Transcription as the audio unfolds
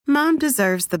Mom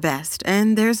deserves the best,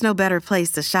 and there's no better place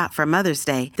to shop for Mother's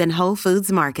Day than Whole Foods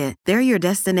Market. They're your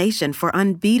destination for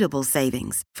unbeatable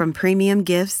savings, from premium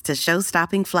gifts to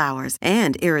show-stopping flowers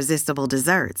and irresistible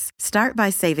desserts. Start by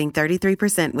saving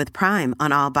 33% with Prime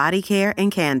on all body care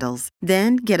and candles.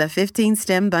 Then get a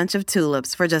 15-stem bunch of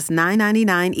tulips for just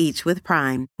 $9.99 each with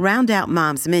Prime. Round out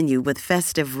Mom's menu with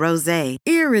festive rosé,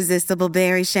 irresistible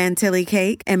berry chantilly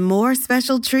cake, and more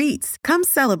special treats. Come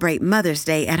celebrate Mother's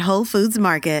Day at Whole Foods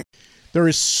Market. There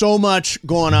is so much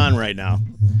going on right now.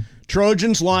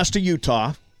 Trojans lost to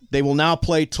Utah. They will now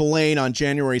play Tulane on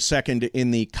January 2nd in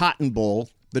the Cotton Bowl.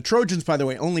 The Trojans, by the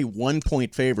way, only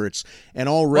 1-point favorites, and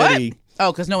already... What?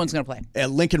 Oh, because no one's going to play.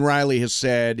 Lincoln Riley has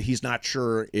said he's not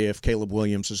sure if Caleb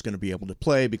Williams is going to be able to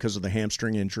play because of the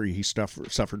hamstring injury he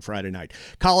suffered Friday night.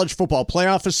 College football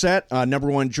playoff is set. Number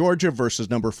 1 Georgia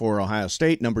versus number 4 Ohio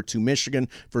State. Number 2 Michigan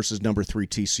versus number 3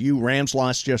 TCU. Rams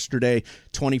lost yesterday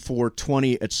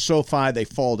 24-20 at SoFi. They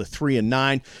fall to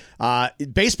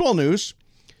 3-9. Baseball news.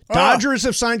 Dodgers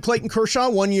have signed Clayton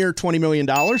Kershaw, 1 year, $20 million.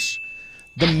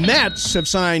 The Mets have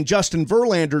signed Justin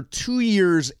Verlander, 2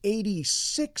 years,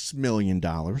 $86 million.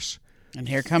 And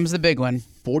here comes the big one.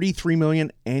 $43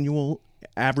 million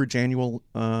average annual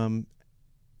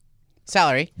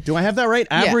salary. Do I have that right?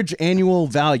 Average annual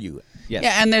value. Yes.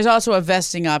 Yeah, and there's also a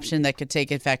vesting option that could take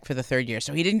effect for the third year.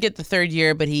 So he didn't get the third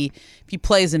year, but if he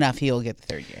plays enough, he'll get the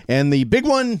third year. And the big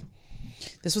one.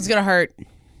 This one's going to hurt.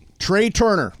 Trey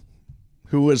Turner,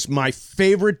 who was my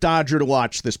favorite Dodger to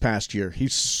watch this past year.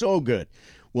 He's so good.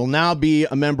 Will now be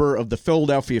a member of the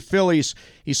Philadelphia Phillies.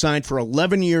 He signed for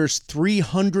 11 years,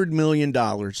 $300 million,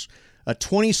 a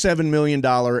 $27 million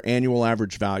annual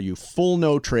average value, full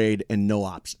no trade, and no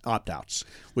opt-outs,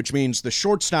 which means the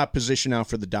shortstop position now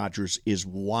for the Dodgers is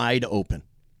wide open.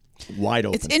 Wide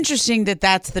open. It's interesting that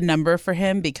that's the number for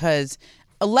him because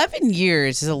 11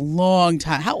 years is a long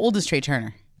time. How old is Trey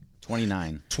Turner?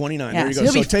 29. 29. Yeah, there you so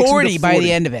go. he'll be 40 by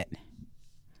the end of it.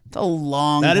 It's a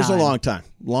long time. That is a long time.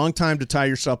 Long time to tie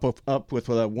yourself up with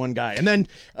one guy. And then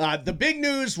the big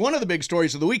news, one of the big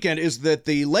stories of the weekend, is that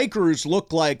the Lakers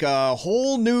look like a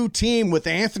whole new team with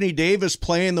Anthony Davis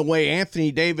playing the way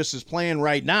Anthony Davis is playing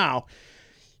right now.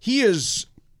 He is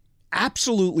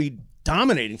absolutely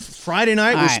dominating. Friday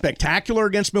night was spectacular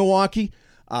against Milwaukee.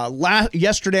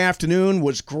 Yesterday afternoon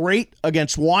was great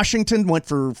against Washington. Went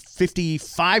for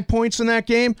 55 points in that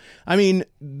game. I mean,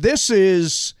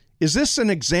 is this an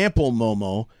example,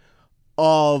 Momo,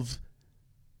 of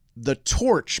the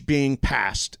torch being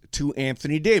passed to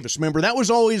Anthony Davis? Remember, that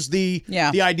was always the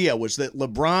idea, was that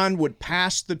LeBron would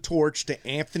pass the torch to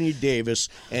Anthony Davis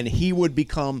and he would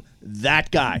become that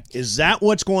guy. Is that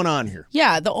what's going on here?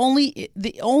 Yeah, the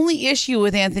only issue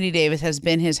with Anthony Davis has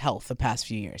been his health the past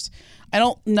few years. I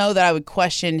don't know that I would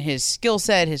question his skill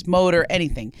set, his motor,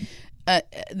 anything.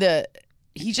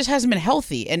 He just hasn't been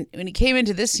healthy. And when he came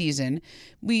into this season,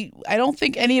 I don't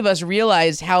think any of us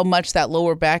realized how much that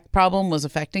lower back problem was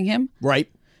affecting him.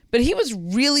 Right. But he was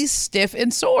really stiff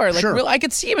and sore. Sure. I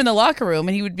could see him in the locker room,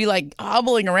 and he would be like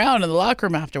hobbling around in the locker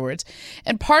room afterwards.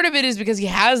 And part of it is because he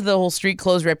has the whole street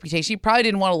clothes reputation. He probably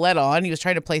didn't want to let on. He was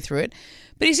trying to play through it.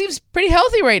 But he seems pretty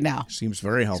healthy right now. Seems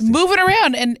very healthy. He's moving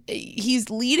around, and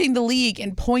he's leading the league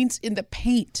in points in the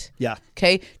paint. Yeah.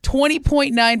 Okay?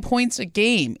 20.9 points a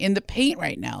game in the paint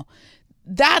right now.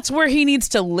 That's where he needs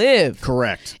to live.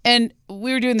 Correct. And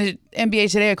we were doing the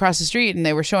NBA Today across the street, and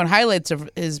they were showing highlights of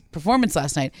his performance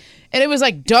last night. And it was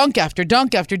like dunk after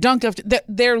dunk after dunk after.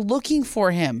 They're looking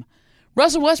for him.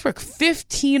 Russell Westbrook,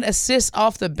 15 assists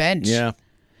off the bench. Yeah.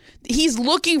 He's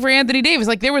looking for Anthony Davis.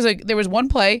 Like there was one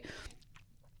play.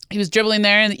 He was dribbling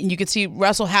there, and you could see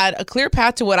Russell had a clear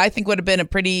path to what I think would have been a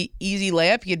pretty easy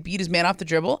layup. He had beat his man off the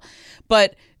dribble.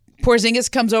 But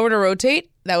Porzingis comes over to rotate.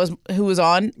 That was who was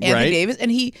on Anthony Davis. And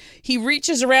he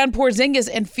reaches around Porzingis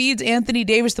and feeds Anthony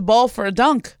Davis the ball for a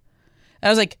dunk. And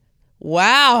I was like,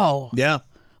 wow. Yeah.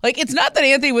 Like, it's not that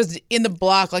Anthony was in the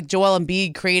block like Joel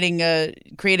Embiid creating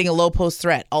a low post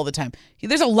threat all the time.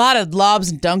 There's a lot of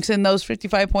lobs and dunks in those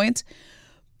 55 points.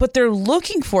 But they're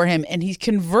looking for him, and he's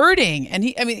converting. And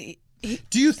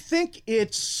do you think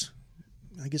it's?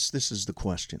 I guess this is the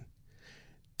question.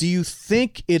 Do you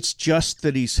think it's just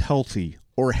that he's healthy,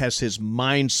 or has his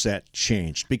mindset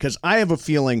changed? Because I have a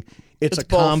feeling It's a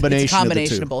combination. It's a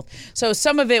combination of the two. both. So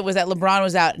some of it was that LeBron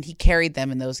was out and he carried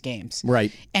them in those games.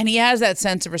 Right. And he has that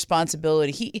sense of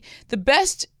responsibility. The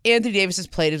best Anthony Davis has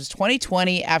played was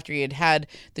 2020 after he had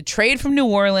the trade from New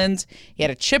Orleans. He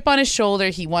had a chip on his shoulder.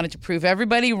 He wanted to prove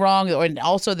everybody wrong, and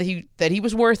also that he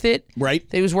was worth it. Right.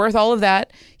 That he was worth all of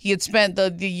that. He had spent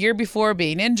the year before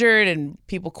being injured and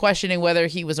people questioning whether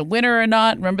he was a winner or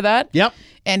not. Remember that? Yep.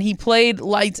 And he played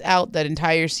lights out that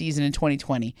entire season in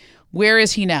 2020. Where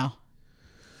is he now?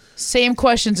 Same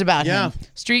questions about him.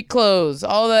 Street clothes,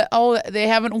 all that. They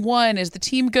haven't won. Is the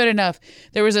team good enough?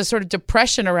 There was a sort of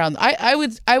depression around. I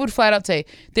would flat out say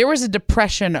there was a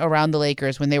depression around the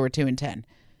Lakers when they were 2-10. It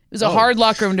was a hard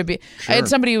locker room to be. Sure. I had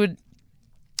somebody who would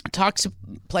talk to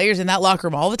players in that locker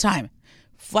room all the time.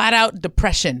 Flat out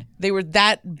depression. They were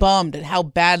that bummed at how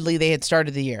badly they had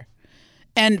started the year,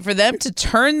 and for them to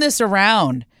turn this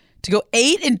around. To go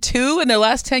 8-2 in their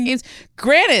last 10 games.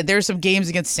 Granted, there's some games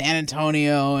against San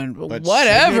Antonio and But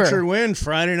whatever. Signature win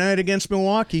Friday night against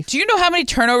Milwaukee. Do you know how many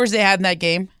turnovers they had in that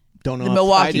game? Don't know. The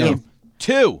Milwaukee game.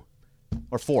 2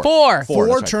 or 4. 4. Four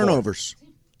That's right, turnovers.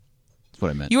 That's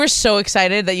what I meant. You were so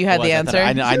excited that you had the answer.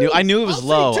 I knew it was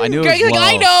low. I knew it was Greg, low.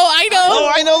 like, I know.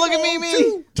 Oh, I know. Look at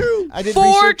me. Two. I did 4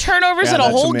 research. turnovers Yeah, in a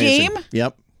that's whole amazing. game.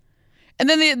 Yep. And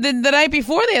then the night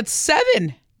before they had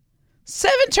 7.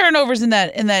 7 turnovers in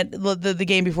the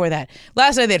game before that.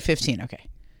 Last night they had 15. Okay,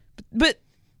 but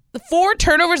the 4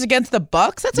 turnovers against the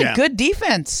Bucks. That's a good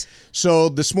defense. So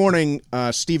this morning,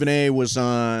 Stephen A. was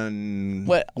on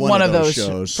one of those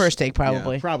shows. First Take,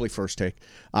 probably. Yeah, probably First Take.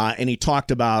 And he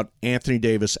talked about Anthony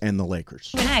Davis and the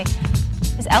Lakers. Hey,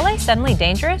 is LA suddenly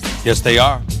dangerous? Yes, they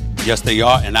are. Yes, they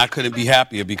are. And I couldn't be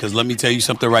happier because let me tell you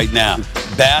something right now.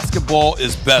 Basketball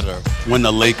is better when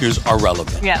the Lakers are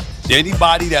relevant. Yeah.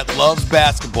 Anybody that loves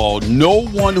basketball, no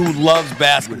one who loves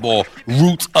basketball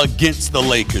roots against the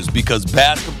Lakers because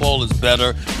basketball is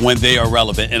better when they are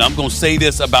relevant. And I'm going to say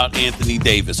this about Anthony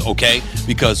Davis, okay?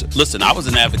 Because, listen, I was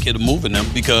an advocate of moving him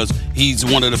because he's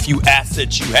one of the few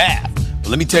assets you have. But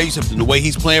let me tell you something. The way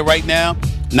he's playing right now,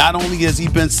 not only has he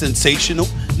been sensational,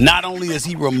 not only has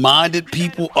he reminded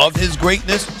people of his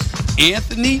greatness,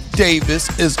 Anthony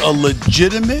Davis is a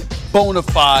legitimate, bona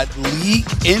fide league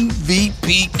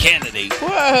MVP candidate.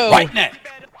 Whoa. Right now.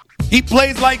 He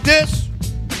plays like this,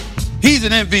 he's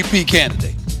an MVP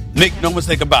candidate. Make no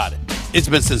mistake about it. It's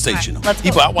been sensational. Right,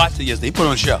 let's go. I watched it yesterday. He put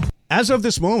on a show. As of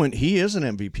this moment, he is an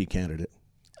MVP candidate.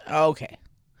 Okay.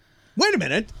 Wait a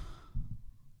minute.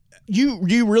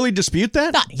 You really dispute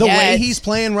that? Not the yet. way he's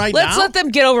playing right now? Let's let them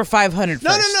get over 500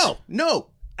 first. No.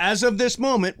 As of this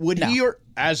moment, would he or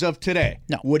as of today,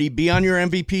 would he be on your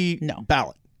MVP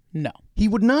ballot? No. He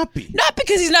would not be. Not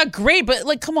because he's not great, but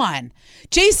like, come on.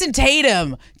 Jason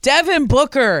Tatum, Devin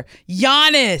Booker,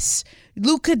 Giannis,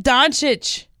 Luka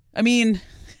Doncic. I mean,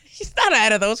 he's not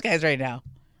ahead of those guys right now.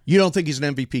 You don't think he's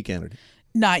an MVP candidate?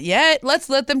 Not yet. Let's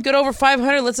let them get over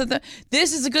 500. Let's let them.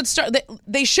 This is a good start.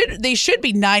 They should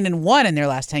be 9-1 in their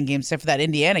last 10 games, except for that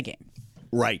Indiana game.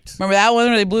 Right. Remember that one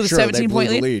where they blew the Sure, 17-point they blew lead?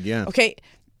 the lead, yeah. Okay,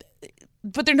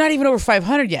 but they're not even over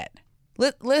 500 yet.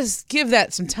 Let's give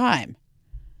that some time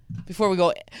before we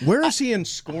go. Where is he in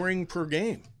scoring per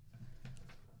game?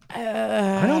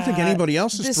 I don't think anybody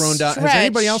else has thrown down. Has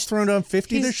anybody else thrown down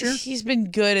 50 this year? He's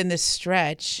been good in this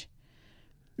stretch,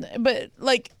 but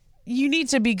like you need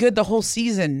to be good the whole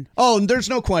season. Oh, and there's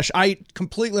no question. I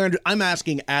completely I'm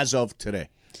asking as of today.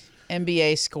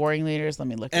 NBA scoring leaders. Let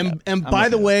me look. And by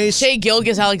the way, Shai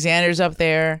Gilgeous-Alexander's up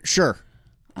there. Sure.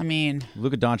 I mean,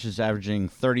 Luka Doncic is averaging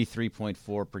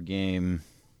 33.4 per game,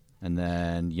 and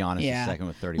then Giannis is second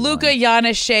with 31. Luka,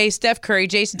 Giannis, Shai, Steph Curry,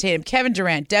 Jason Tatum, Kevin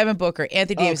Durant, Devin Booker,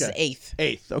 Anthony Davis is eighth.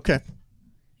 Eighth. Okay.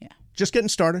 Yeah. Just getting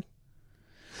started.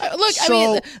 Look, I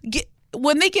mean,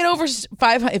 when they get over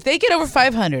 500, if they get over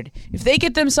 500, if they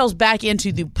get themselves back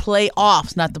into the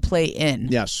playoffs, not the play-in.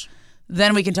 Yes.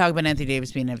 Then we can talk about Anthony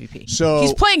Davis being MVP. So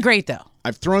he's playing great, though.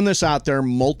 I've thrown this out there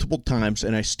multiple times,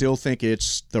 and I still think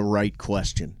it's the right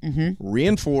question. Mm-hmm.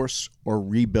 Reinforce or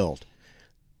rebuild?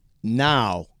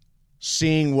 Now,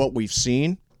 seeing what we've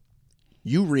seen,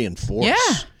 you reinforce.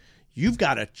 Yeah. You've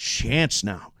got a chance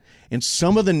now. And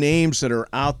some of the names that are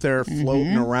out there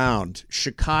floating around,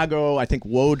 Chicago, I think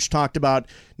Woj talked about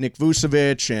Nick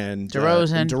Vucevic and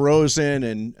DeRozan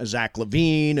and Zach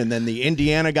LaVine, and then the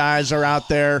Indiana guys are out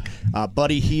there,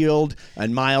 Buddy Hield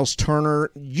and Miles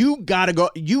Turner. You got to go.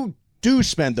 You do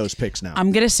spend those picks now.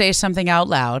 I'm going to say something out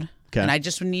loud, okay. And I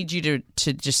just need you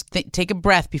to just take a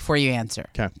breath before you answer.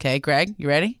 Okay, Greg, you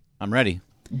ready? I'm ready.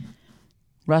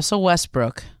 Russell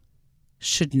Westbrook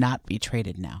should not be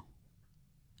traded now.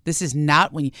 This is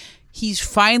not when he's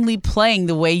finally playing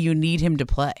the way you need him to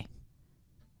play.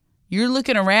 You're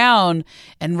looking around,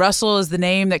 and Russell is the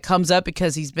name that comes up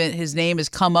because his name has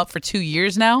come up for 2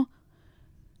 years now.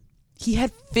 He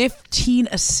had 15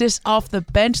 assists off the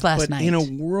bench last night. But in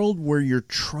a world where you're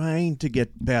trying to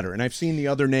get better, and I've seen the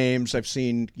other names. I've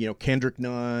seen, Kendrick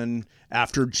Nunn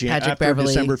after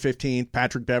December 15th,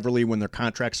 Patrick Beverley when their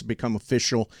contracts have become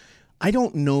official. I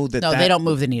don't know that they don't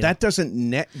move the needle. That doesn't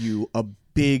net you a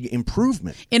big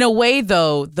improvement. In a way,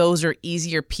 though, those are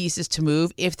easier pieces to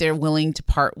move if they're willing to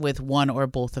part with one or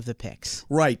both of the picks.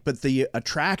 Right, but the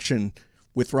attraction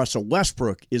with Russell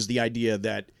Westbrook is the idea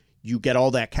that you get all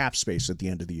that cap space at the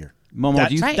end of the year.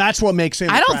 Momo, that's what makes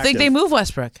him I don't attractive. think they move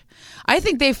Westbrook. I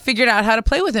think they've figured out how to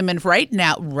play with him, and right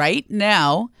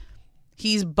now,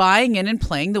 he's buying in and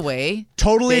playing the way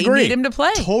they need him to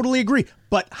play. Totally agree.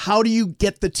 But how do you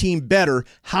get the team better?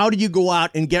 How do you go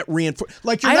out and get reinforced?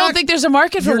 I don't think there's a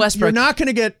market for Westbrook. You're not going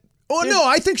to get... Oh, no,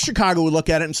 I think Chicago would look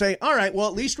at it and say, all right, well,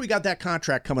 at least we got that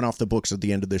contract coming off the books at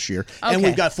the end of this year, and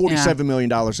we've got $47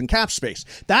 million in cap space.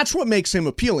 That's what makes him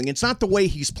appealing. It's not the way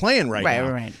he's playing right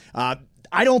now. Right.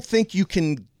 I don't think you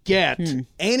can get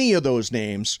any of those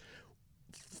names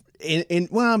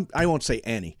well, I won't say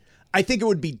any. I think it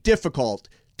would be difficult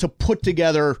to put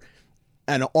together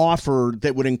an offer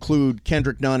that would include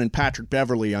Kendrick Nunn and Patrick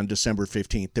Beverley on December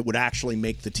 15th that would actually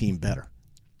make the team better.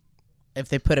 If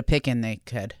they put a pick in, they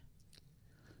could.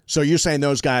 So you're saying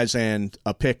those guys and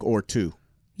a pick or two?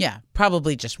 Yeah,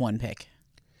 probably just one pick.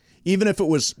 Even if it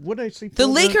was, what did I say? The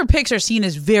Laker picks are seen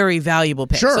as very valuable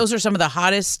picks. Sure. Those are some of the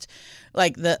hottest,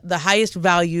 like the highest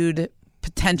valued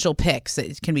potential picks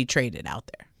that can be traded out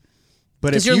there.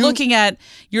 But if you're looking at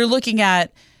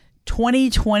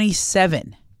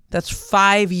 2027, that's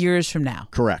 5 years from now.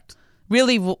 Correct.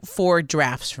 Really 4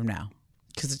 drafts from now,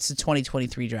 because it's a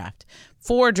 2023 draft.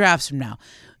 4 drafts from now.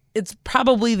 It's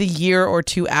probably the year or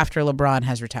two after LeBron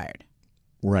has retired.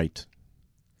 Right.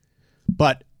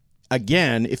 But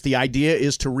again, if the idea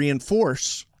is to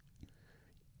reinforce,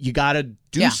 you got to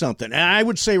do something. And I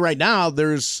would say right now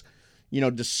there's,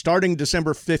 starting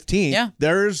December 15th,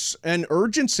 there's an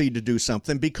urgency to do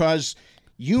something because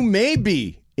you may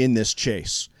be in this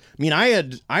chase. I mean, I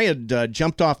had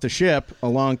jumped off the ship a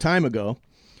long time ago.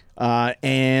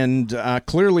 And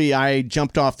clearly I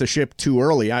jumped off the ship too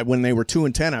early. When they were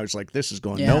 2-10, I was like, this is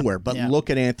going nowhere. But look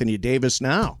at Anthony Davis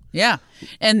now. Yeah.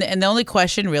 And the only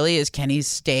question really is, can he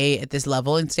stay at this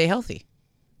level and stay healthy?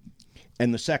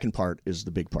 And the second part is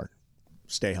the big part.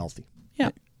 Stay healthy.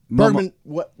 Yeah. Bergman,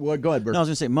 what? Go ahead, Bergman. No, I was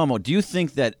going to say, Momo, do you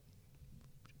think that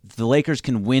the Lakers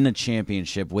can win a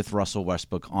championship with Russell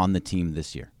Westbrook on the team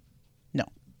this year? No.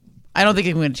 I don't think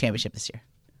they can win a championship this year.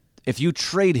 If you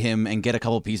trade him and get a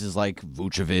couple pieces like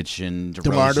Vucevic and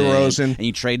DeMar DeRozan, and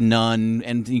you trade Nunn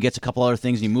and you get a couple other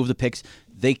things and you move the picks,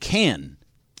 they can.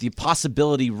 The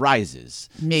possibility rises.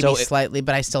 Maybe slightly,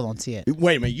 but I still don't see it.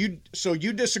 Wait a minute.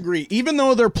 You disagree? Even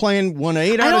though they're playing 1-8 out of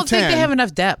 10. I don't think they have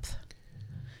enough depth.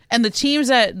 And the teams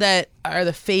that are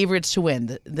the favorites to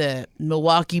win, the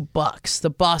Milwaukee Bucks, the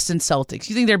Boston Celtics,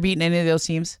 you think they're beating any of those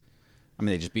teams? I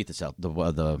mean, they just beat the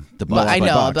Bucks. Well, I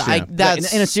know, Bucks, but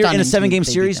that's in a 7-game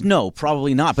series, no,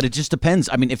 probably not. But it just depends.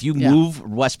 I mean, if you move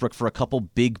Westbrook for a couple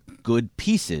big good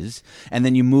pieces, and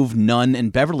then you move Nunn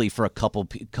and Beverly for a couple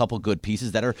good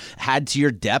pieces that are add to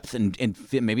your depth, and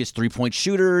maybe it's 3-point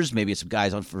shooters, maybe it's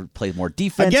guys on for play more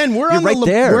defense. Again, we're on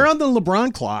the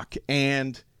LeBron clock,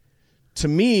 and to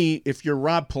me, if you're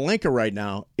Rob Pelinka right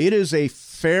now, it is a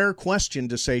fair question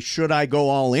to say, should I go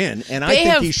all in? And I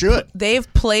think he should.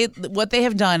 They've played what they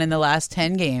have done in the last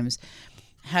 10 games.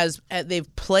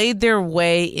 They've played their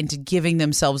way into giving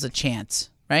themselves a chance,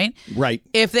 right? Right.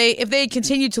 If they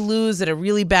continue to lose at a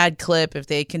really bad clip, if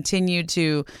they continue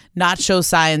to not show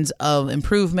signs of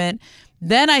improvement,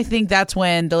 then I think that's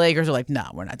when the Lakers are like, no,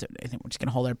 we're not doing anything. We're just going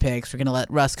to hold our picks. We're going to let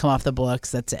Russ come off the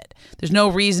books. That's it. There's no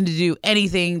reason to do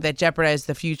anything that jeopardizes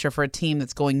the future for a team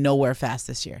that's going nowhere fast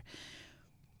this year.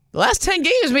 The last 10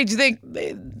 games made you think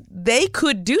they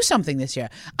could do something this year.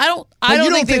 I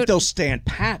don't think they'll stand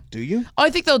pat, do you? Oh, I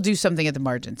think they'll do something at the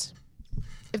margins.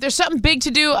 If there's something big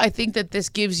to do, I think that this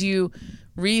gives you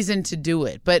reason to do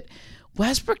it. But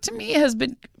Westbrook, to me,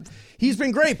 He's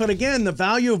been great, but again, the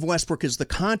value of Westbrook is the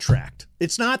contract.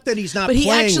 It's not that he's not playing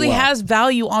well. But he actually has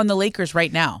value on the Lakers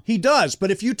right now. He does, but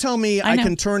if you tell me I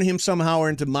can turn him somehow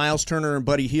into Miles Turner and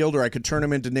Buddy Hield, or I could turn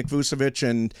him into Nick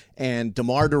Vucevic and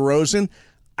DeMar DeRozan,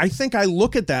 I think I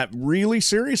look at that really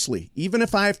seriously. Even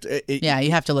if I have to...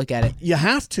 you have to look at it. You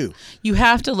have to. You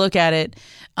have to look at it.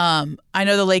 I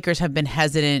know the Lakers have been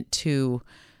hesitant to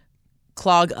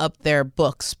clog up their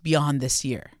books beyond this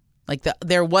year. Like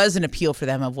there was an appeal for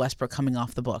them of Westbrook coming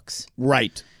off the books.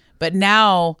 Right. But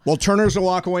now... Well, Turner's a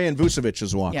walk away and Vucevic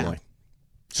is a walk away.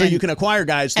 So you can acquire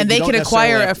guys, that and you they don't can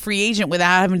acquire necessarily a free agent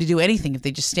without having to do anything if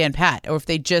they just stand pat, or if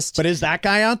they just. But is that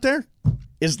guy out there?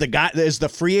 Is the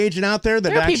free agent out there that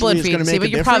there are people actually in is free going to agency, make a but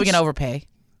you're difference? probably going to overpay.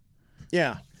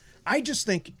 Yeah, I just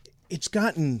think it's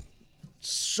gotten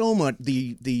so much.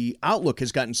 The outlook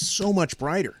has gotten so much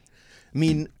brighter. I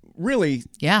mean, really,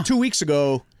 2 weeks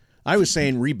ago, I was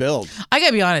saying rebuild. I got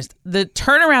to be honest. The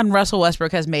turnaround Russell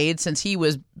Westbrook has made since he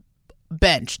was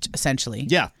benched, essentially.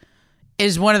 Yeah.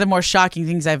 Is one of the more shocking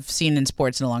things I've seen in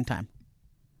sports in a long time.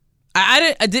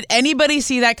 Did anybody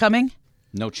see that coming?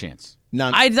 No chance.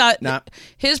 None. I thought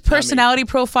his personality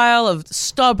profile of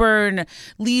stubborn,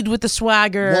 lead with the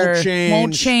swagger,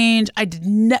 won't change. I did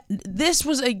not. This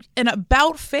was an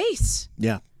about face.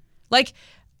 Yeah. Like,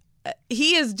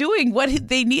 he is doing what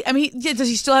they need. I mean, does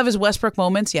he still have his Westbrook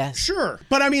moments? Yes. Sure.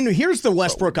 But I mean, here's the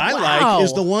Westbrook I like,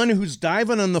 is the one who's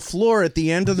diving on the floor at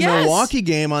the end of the Milwaukee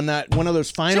game on that one of those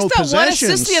final Just that possessions.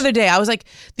 one assist the other day. I was like,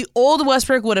 the old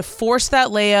Westbrook would have forced that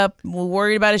layup,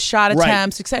 worried about his shot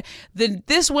attempts, etc. Then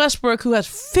this Westbrook, who has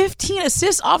 15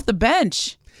 assists off the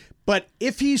bench. But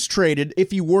if he's traded, if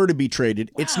he were to be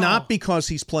traded, it's not because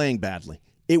he's playing badly.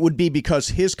 It would be because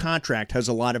his contract has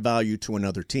a lot of value to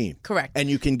another team. Correct. And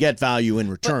you can get value in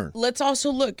return. But let's also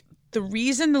look. The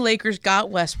reason the Lakers got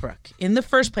Westbrook in the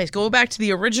first place, go back to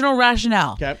the original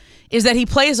rationale, is that he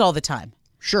plays all the time.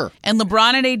 Sure. And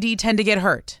LeBron and AD tend to get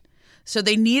hurt. So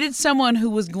they needed someone who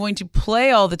was going to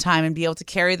play all the time and be able to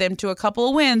carry them to a couple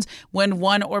of wins when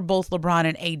one or both LeBron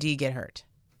and AD get hurt.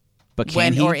 But can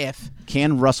when he, or if.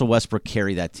 Can Russell Westbrook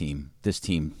carry this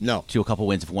team No. to a couple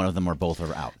wins if one of them or both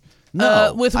are out?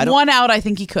 No, with one out, I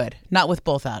think he could. Not with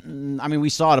both out. I mean, we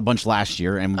saw it a bunch last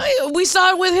year, and we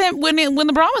saw it with him when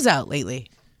LeBron was out lately.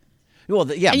 Well,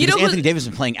 because Anthony Davis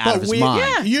is playing out of his mind.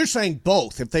 Yeah. You're saying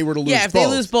both. If they were to lose both. Yeah, if they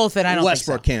lose both, then I don't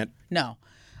Westbrook think so. can't. No.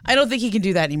 I don't think he can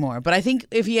do that anymore. But I think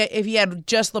if he had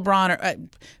just LeBron, or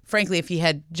frankly, if he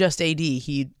had just AD,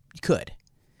 he could.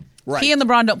 Right. He and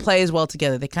LeBron don't play as well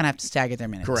together. They kind of have to stagger their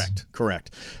minutes.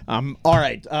 Correct. All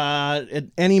right. At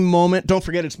any moment, don't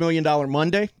forget it's $1 Million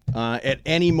Monday. At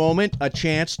any moment, a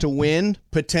chance to win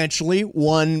potentially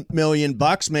 $1 million.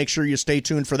 Make sure you stay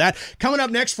tuned for that. Coming up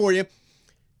next for you,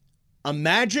 a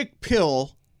magic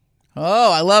pill.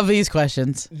 Oh, I love these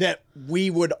questions. That we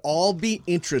would all be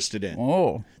interested in.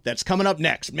 Oh. That's coming up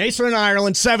next. Mason and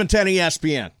Ireland, 710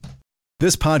 ESPN.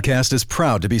 This podcast is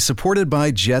proud to be supported by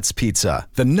Jets Pizza,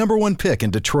 the #1 pick in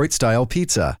Detroit-style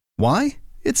pizza. Why?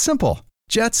 It's simple.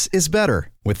 Jets is better.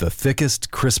 With the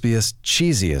thickest, crispiest,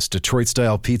 cheesiest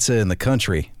Detroit-style pizza in the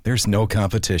country, there's no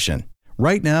competition.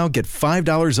 Right now, get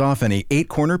 $5 off any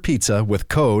 8-corner pizza with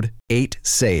code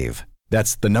 8SAVE.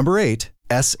 That's the number 8,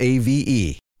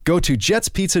 S-A-V-E. Go to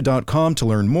jetspizza.com to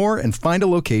learn more and find a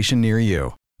location near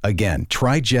you. Again,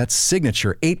 try Jet's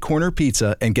signature 8-corner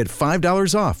pizza and get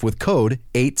 $5 off with code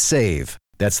 8SAVE.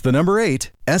 That's the number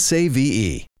 8,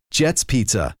 S-A-V-E. Jet's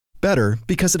Pizza. Better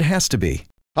because it has to be.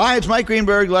 Hi, it's Mike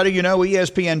Greenberg letting you know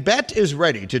ESPN Bet is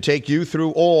ready to take you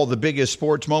through all the biggest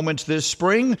sports moments this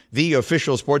spring. The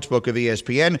official sportsbook of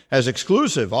ESPN has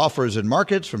exclusive offers and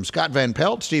markets from Scott Van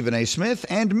Pelt, Stephen A. Smith,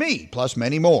 and me, plus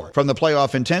many more. From the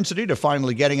playoff intensity to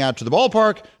finally getting out to the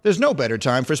ballpark, there's no better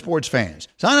time for sports fans.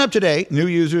 Sign up today. New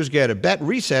users get a bet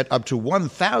reset up to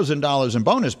 $1,000 in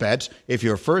bonus bets if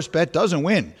your first bet doesn't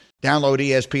win. Download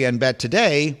ESPN Bet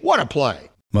today. What a play.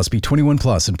 Must be 21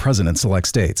 plus and present in select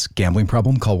states. Gambling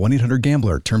problem? Call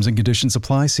 1-800-GAMBLER. Terms and conditions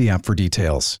apply. See app for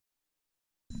details.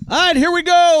 All right, here we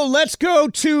go. Let's go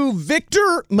to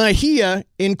Victor Mejia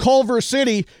in Culver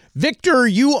City. Victor,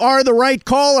 you are the right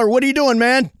caller. What are you doing,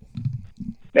 man?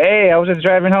 Hey, I was just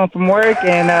driving home from work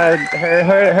and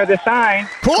heard the sign.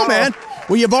 Cool, man.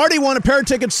 Well, you've already won a pair of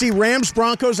tickets to see Rams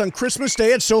Broncos on Christmas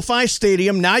Day at SoFi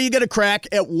Stadium. Now you get a crack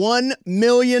at $1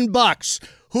 million.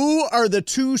 Who are the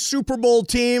two Super Bowl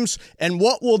teams, and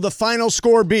what will the final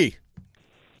score be?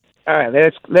 All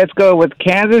right, let's go with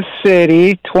Kansas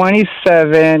City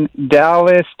 27,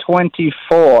 Dallas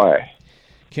 24.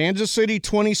 Kansas City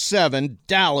 27,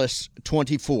 Dallas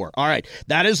 24. All right,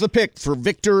 that is the pick for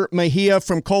Victor Mejia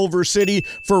from Culver City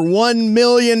for $1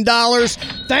 million.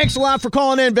 Thanks a lot for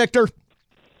calling in, Victor.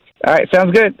 All right,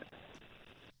 sounds good.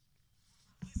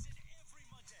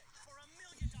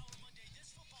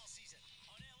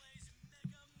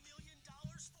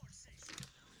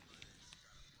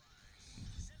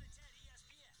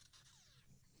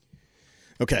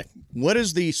 Okay, what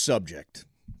is the subject?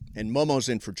 And Momo's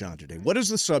in for John today. What is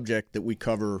the subject that we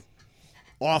cover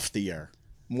off the air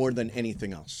more than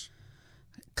anything else?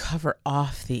 Cover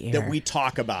off the air. That we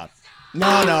talk about.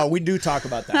 No, we do talk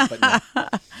about that, but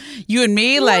no. You and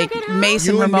me, like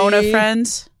Mason You and Ramona me.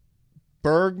 friends?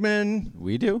 Bergman.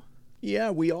 We do.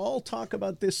 Yeah, we all talk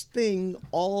about this thing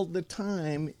all the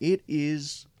time. It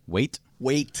is Weight.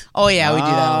 Oh, yeah, we do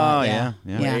that a lot.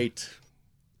 Yeah. weight.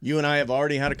 You and I have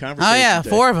already had a conversation. Oh, yeah,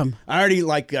 today. 4 of them. I already,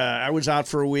 I was out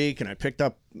for a week, and I picked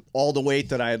up all the weight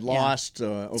that I had lost.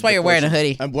 That's why you're wearing a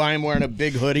hoodie. I'm wearing a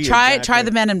big hoodie. Try exactly.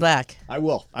 the Men in Black. I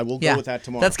will go with that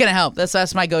tomorrow. That's going to help.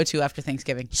 That's my go-to after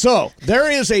Thanksgiving. So, there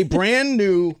is a brand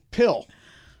new pill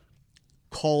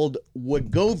called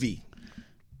Wegovy.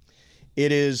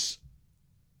 It is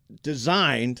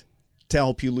designed to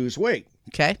help you lose weight.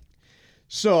 Okay.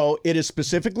 So, it is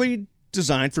specifically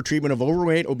designed for treatment of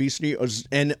overweight, obesity,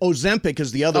 and Ozempic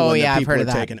is the other one that people are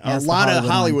taking. Yeah, a lot of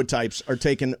Hollywood types are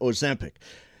taking Ozempic.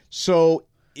 So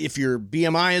if your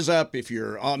BMI is up,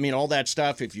 all that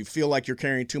stuff, if you feel like you're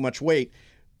carrying too much weight,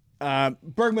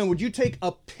 Bergman, would you take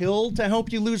a pill to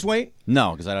help you lose weight?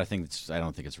 No, because I don't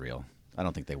think it's real. I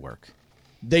don't think they work.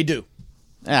 They do.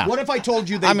 Yeah. What if I told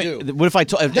you they do? What if I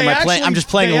told? I'm just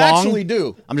playing they along. They actually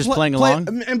do. I'm just playing along.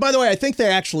 And by the way, I think they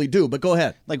actually do. But go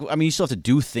ahead. You still have to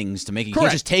do things to make it. You Correct.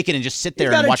 can't just take it and just sit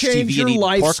there and watch TV and eat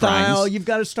pork lifestyle. rinds. You've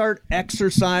got to start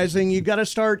exercising. You've got to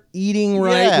start eating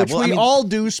right, which we all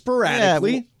do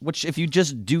sporadically. Yeah, which if you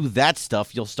just do that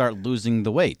stuff, you'll start losing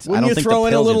the weight. Wouldn't you throw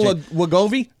in a little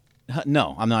Wegovy?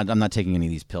 No, I'm not taking any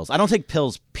of these pills. I don't take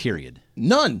pills. Period.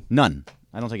 None.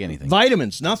 I don't take anything.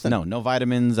 Vitamins, nothing. No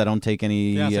vitamins. I don't take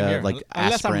any unless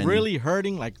aspirin. I'm really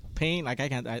hurting, like pain, like I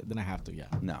can't. Then I have to. Yeah.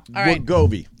 No. All right.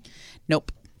 Wegovy.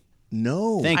 Nope.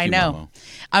 No. Thank you, I know. Momo.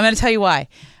 I'm going to tell you why.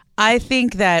 I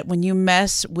think that when you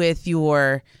mess with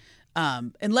your,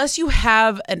 unless you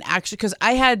have an actual, because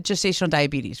I had gestational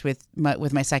diabetes with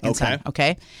my second son.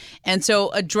 Okay. And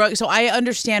so so I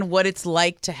understand what it's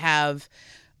like to have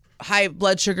high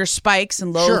blood sugar spikes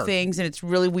and low things, and it's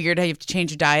really weird how you have to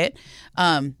change your diet.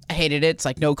 I hated it. It's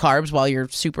like no carbs while you're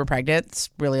super pregnant.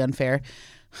 It's really unfair.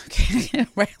 Okay,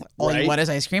 right. All you want is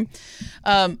ice cream.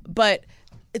 But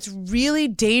it's really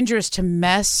dangerous to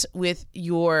mess with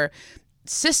your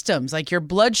systems, like your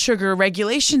blood sugar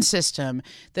regulation system,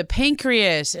 the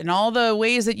pancreas, and all the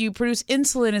ways that you produce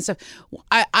insulin and stuff.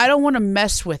 I don't want to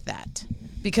mess with that.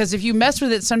 Because if you mess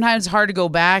with it, sometimes it's hard to go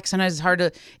back. Sometimes it's hard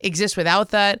to exist without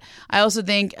that. I also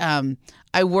think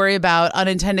I worry about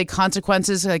unintended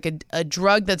consequences, like a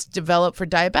drug that's developed for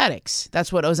diabetics.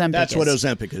 That's what Ozempic is. That's what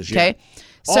Ozempic is, yeah. Okay.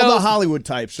 All the Hollywood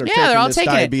types are taking they're all this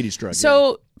taking diabetes drug.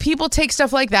 So people take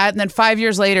stuff like that, and then 5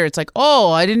 years later, it's like, oh,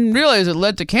 I didn't realize it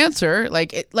led to cancer.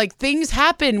 Like things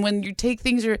happen when you take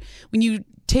when you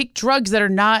take drugs that are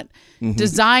not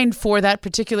designed for that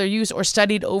particular use or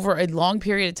studied over a long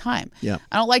period of time. Yeah.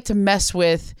 I don't like to mess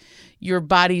with your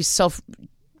body's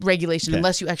self-regulation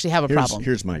unless you actually have a problem.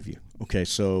 Here's my view. Okay,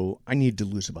 so I need to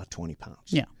lose about 20 pounds.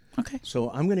 Yeah. Okay. So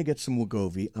I'm going to get some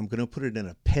Wegovy. I'm going to put it in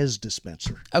a Pez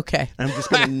dispenser. Okay. And I'm just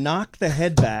going to knock the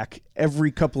head back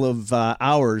every couple of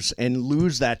hours and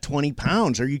lose that 20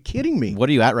 pounds. Are you kidding me? What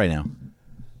are you at right now?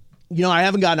 I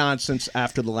haven't gotten on since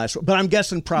after the last one, but I'm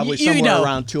guessing probably somewhere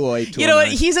around 208, 209. You know what?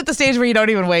 He's at the stage where you don't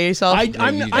even weigh yourself. I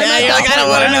don't even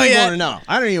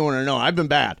want to know. I've been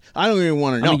bad. I don't even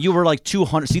want to know. I mean, you were like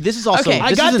 200. See, this is also Okay.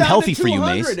 this isn't healthy for you,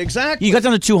 Mace. Exactly. You got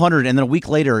down to 200, and then a week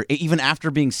later, even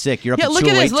after being sick, you're up to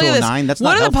 208, 209. That's not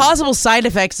What are healthy. the possible side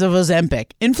effects of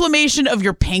Ozempic? Inflammation of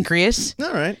your pancreas.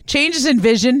 All right. Changes in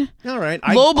vision. All right.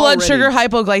 Low blood sugar,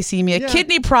 hypoglycemia,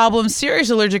 kidney problems, serious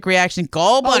allergic reaction,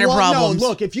 gallbladder problems. No,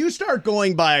 look, if you start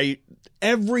going by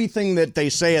everything that they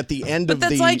say at the end of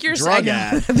the drug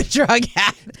ad, the drug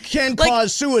ad can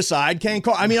cause suicide,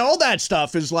 all that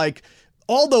stuff is like,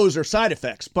 all those are side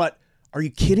effects, but are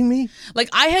you kidding me? Like,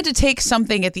 I had to take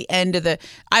something at the end of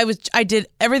I did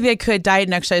everything I could, diet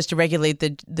and exercise, to regulate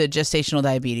the gestational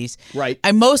diabetes. Right.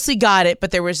 I mostly got it, but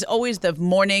there was always the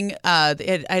morning,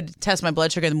 I had to test my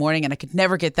blood sugar in the morning, and I could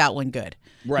never get that one good.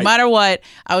 Right. No matter what,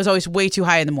 I was always way too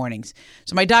high in the mornings.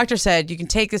 So my doctor said, you can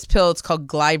take this pill. It's called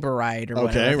Glyburide or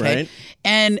whatever. Okay, right.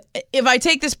 And if I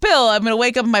take this pill, I'm going to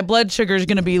wake up and my blood sugar is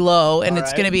going to be low, and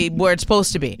it's going to be where it's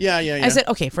supposed to be. Yeah. I said,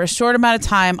 okay, for a short amount of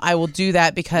time, I will do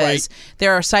that because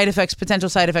there are potential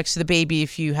side effects to the baby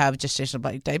if you have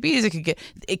gestational diabetes.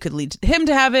 It could lead him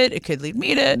to have it. It could lead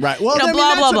me to, right. Well,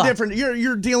 blah, blah. Different.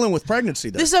 You're dealing with pregnancy,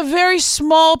 though. This is a very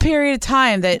small period of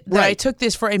time that I took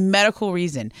this for a medical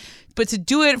reason. But to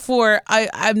do it for,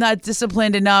 I'm not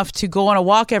disciplined enough to go on a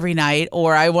walk every night,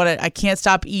 or I can't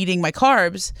stop eating my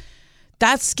carbs.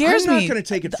 That scares me. I'm not going to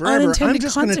take it forever. I'm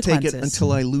just going to take it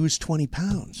until I lose 20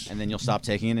 pounds. And then you'll stop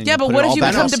taking it. And yeah, but what if you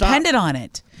become dependent on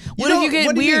it? What if you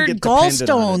get weird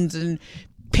gallstones and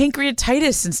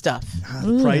pancreatitis and stuff?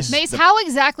 Price. Mace, how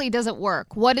exactly does it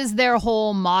work? What is their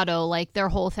whole motto, like their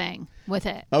whole thing? with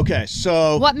it. Okay,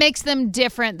 so What makes them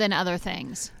different than other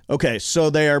things? Okay, so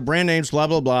they are brand names, blah,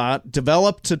 blah, blah,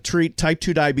 developed to treat type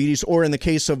 2 diabetes, or in the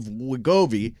case of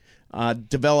Wegovy,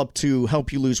 developed to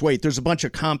help you lose weight. There's a bunch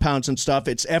of compounds and stuff.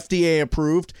 It's FDA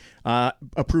approved,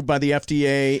 approved by the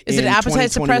FDA. Is it an appetite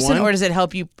suppressant, or does it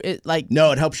help you,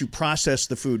 No, it helps you process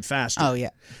the food faster. Oh, yeah.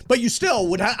 But you still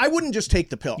would, I wouldn't just take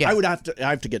the pill. Yeah. I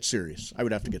have to get serious. I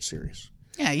would have to get serious.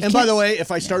 Yeah, and by the way, if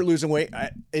I start losing weight,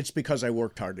 it's because I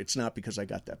worked hard. It's not because I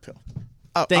got that pill.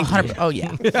 Oh, 100%. Oh,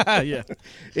 yeah. Yeah.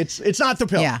 It's not the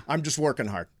pill. Yeah. I'm just working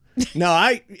hard. No,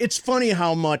 it's funny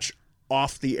how much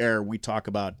off the air we talk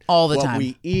about all the what time.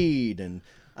 we eat and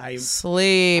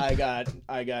sleep. I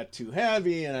got too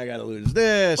heavy and I got to lose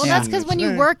this. Well, that's because when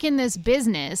you work in this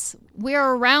business, we're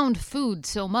around food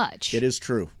so much. It is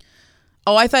true.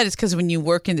 Oh, I thought it's because when you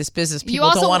work in this business, people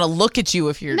don't want to look at you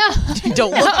if you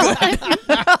don't look good.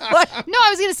 No, I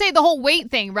was going to say the whole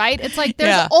weight thing, right? It's like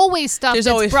there's always stuff that's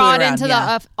always brought food around, into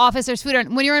the office. There's food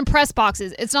around. When you're in press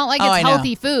boxes, it's not like Oh, it's I know.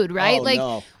 healthy food, right?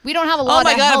 No. We don't have a lot Oh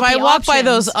my of God! If I healthy walk by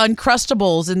options. those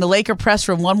Uncrustables in the Laker press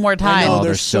room one more time, Oh,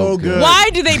 they're so good. Why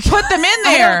do they put them in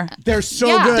there? They're so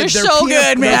Yeah. good. They're so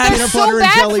good, man. They're They're peanut so butter and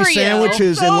bad jelly for you.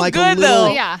 sandwiches So and like good, a little.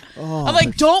 though. Yeah. I'm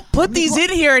like, don't put these in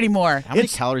here anymore. How many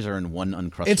calories are in one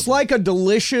Uncrustable? It's like a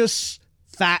delicious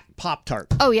fat Pop-Tart.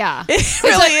 Oh yeah, It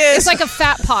really is. It's like a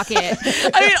fat pocket.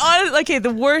 I mean, honestly, okay,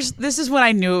 the worst, this is when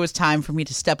I knew it was time for me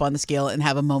to step on the scale and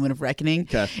have a moment of reckoning.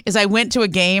 Okay. Is I went to a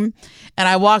game and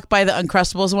I walked by the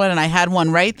Uncrustables one and I had one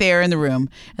right there in the room.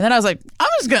 And then I was like, I'm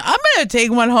going to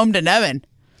take one home to Nevin.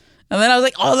 And then I was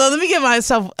like, oh, let me get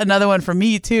myself another one for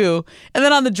me too. And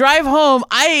then on the drive home,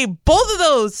 I ate both of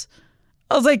those.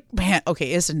 I was like, man,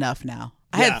 okay, it's enough now.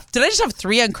 Did I just have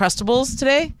 3 Uncrustables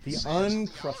today? The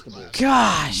Uncrustables.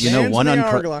 Gosh. You know, Hands one in the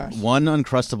hourglass. one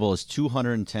Uncrustable is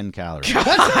 210 calories.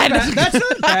 That's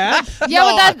not bad.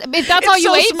 Yeah, but if that's all you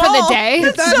so ate for the small. day.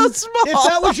 It's so small. If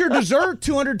that was your dessert,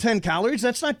 210 calories,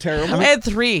 that's not terrible. I had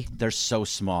 3. They're so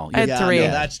small. I had yeah, 3. no,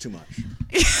 that's too much.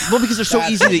 Well, because they're so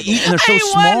easy to eat and they're so I ate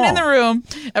small. one in the room.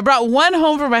 I brought one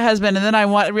home for my husband, and then I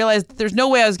realized that there's no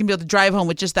way I was going to be able to drive home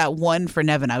with just that one for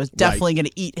Nevin. I was definitely going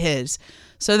to eat his.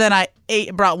 So then I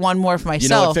brought one more for myself. You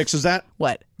know what fixes that?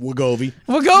 What? Wegovy.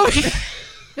 We'll go.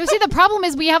 You see, the problem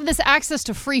is we have this access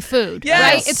to free food, Yes.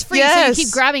 right? It's free, so Yes. you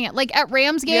keep grabbing it. Like at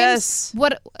Rams games, Yes.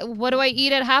 what do I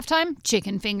eat at halftime?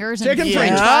 Chicken fingers and Chicken French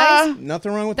fingers. fries.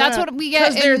 Nothing wrong with That's that. what we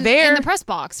get 'Cause they're there. in the press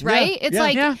box, right? It's yeah.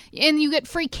 like, Yeah. and you get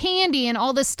free candy and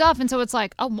all this stuff. And so it's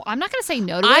like, oh, I'm not going to say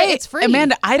no to it. It's free.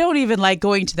 Amanda, I don't even like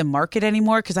going to the market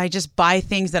anymore because I just buy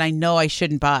things that I know I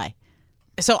shouldn't buy.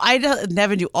 So I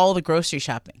never do all the grocery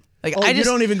shopping. Like Oh, I you just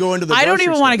don't even go into the I don't grocery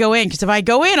even store. want to go in because if I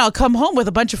go in, I'll come home with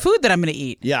a bunch of food that I'm going to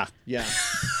eat. Yeah.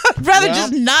 I'd rather Well-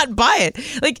 just not buy it.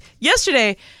 Like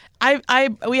yesterday,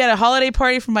 we had a holiday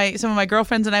party for some of my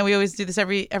girlfriends and I. We always do this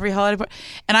every holiday party,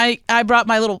 and I brought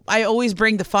I always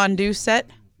bring the fondue set.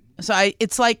 So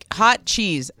it's like hot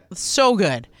cheese, so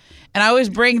good, and I always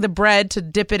bring the bread to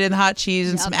dip it in hot cheese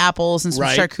and some apples and some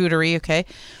Right. charcuterie. Okay.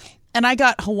 And I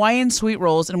got Hawaiian sweet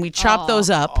rolls, and we chopped those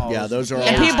up. Yeah, those are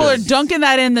And always people good. are dunking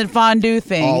that in the fondue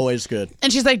thing. Always good.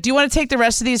 And she's like, "Do you want to take the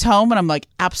rest of these home?" And I'm like,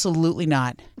 "Absolutely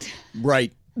not.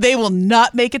 Right. They will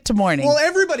not make it to morning." Well,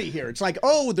 everybody here. It's like,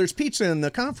 oh, there's pizza in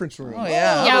the conference room. Oh,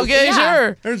 yeah. Yeah, Okay, yeah.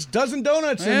 sure. There's a dozen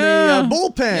donuts in Yeah. the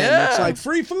bullpen. Yeah. It's like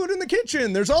free food in the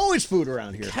kitchen. There's always food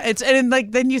around here.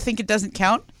 Then you think it doesn't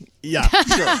count? Yeah,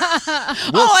 sure.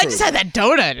 Oh, I just had that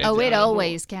donut. oh, it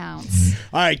always counts.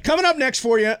 All right, coming up next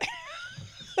for you.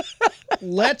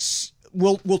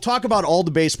 We'll talk about all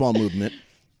the baseball movement.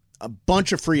 A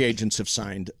bunch of free agents have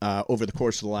signed over the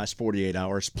course of the last 48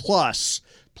 hours. Plus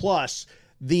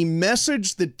the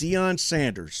message that Deion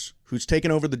Sanders, who's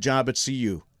taken over the job at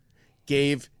CU,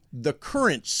 gave the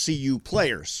current CU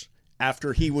players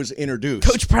after he was introduced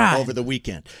Coach Prime. over the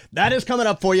weekend. That is coming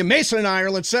up for you. Mason and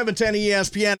Ireland, 710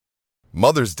 ESPN.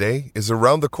 Mother's Day is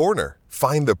around the corner.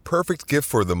 Find the perfect gift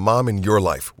for the mom in your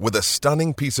life with a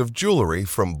stunning piece of jewelry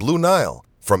from Blue Nile.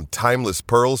 From timeless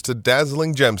pearls to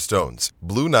dazzling gemstones,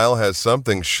 Blue Nile has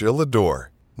something she'll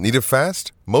adore. Need it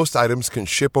fast? Most items can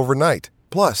ship overnight.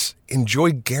 Plus,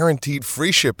 enjoy guaranteed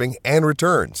free shipping and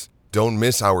returns. Don't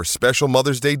miss our special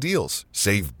Mother's Day deals.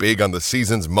 Save big on the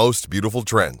season's most beautiful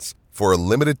trends. For a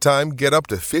limited time, get up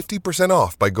to 50%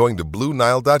 off by going to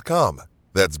BlueNile.com.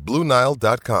 That's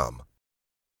BlueNile.com.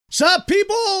 Sup,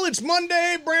 people? It's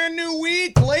Monday, brand new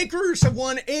week. Lakers have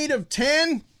won 8 of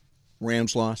 10.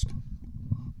 Rams lost.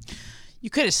 You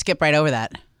could have skipped right over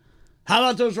that. How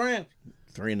about those Rams?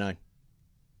 3-9.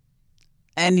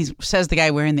 And he says the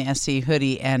guy wearing the SC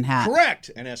hoodie and hat. Correct.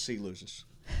 And SC loses.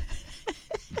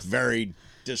 Very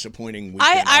disappointing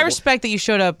weekend. I respect that you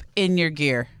showed up in your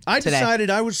gear today. Decided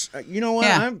I was, you know what?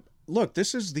 Yeah. Look,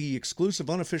 this is the exclusive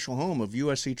unofficial home of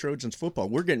USC Trojans football.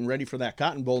 We're getting ready for that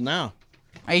Cotton Bowl now.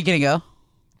 Are you going to go?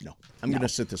 No. I'm going to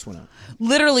sit this one out.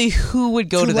 Literally, who would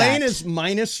go to that?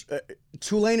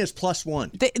 Tulane is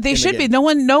 +1. They should be. No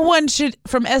one should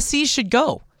from SC should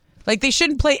go. Like, they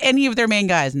shouldn't play any of their main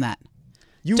guys in that.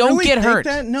 You don't really get think hurt.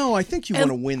 That? No, I think you want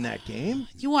to win that game.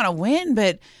 You want to win,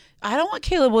 but I don't want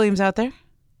Caleb Williams out there.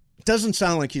 Doesn't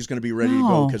sound like he's going to be ready to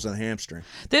go because of the hamstring.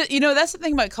 That's the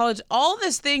thing about college. All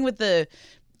this thing with the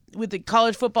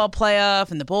college football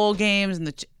playoff and the bowl games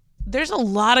and there's a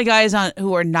lot of guys on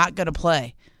who are not going to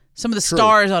play. Some of the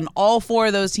stars on all 4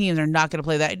 of those teams are not going to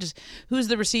play that. Who's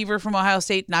the receiver from Ohio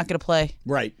State not going to play?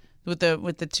 Right. With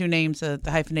the 2 names, the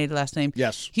hyphenated last name.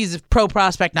 Yes. He's a pro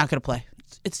prospect, not going to play.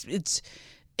 It's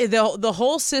the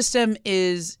whole system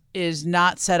is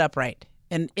not set up right.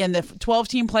 And the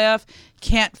 12-team playoff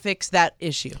can't fix that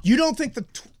issue. You don't think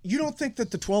that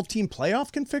the 12-team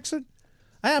playoff can fix it?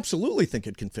 I absolutely think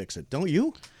it can fix it. Don't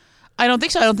you? I don't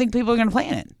think so. I don't think people are going to play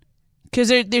in it because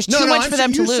there's too much for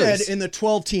them to lose. You said in the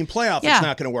 12-team playoff it's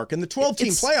not going to work. In the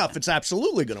 12-team playoff, it's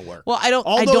absolutely going to work. Well,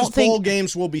 All those bowl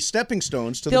games will be stepping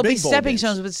stones to the big bowl games. They'll be stepping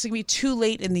stones, but it's going to be too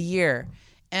late in the year.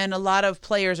 And a lot of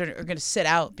players are going to sit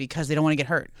out because they don't want to get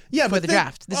hurt for the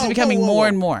draft. This is becoming more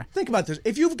and more. Think about this.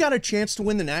 If you've got a chance to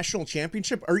win the national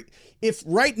championship, or if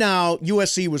right now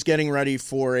USC was getting ready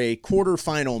for a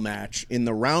quarterfinal match in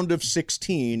the round of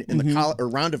 16 in the or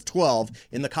round of 12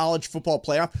 in the college football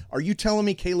playoff, are you telling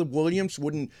me Caleb Williams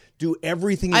wouldn't do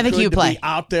everything he could to be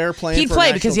out there playing He'd for a play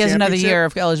national because he has another championship? year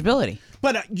of eligibility.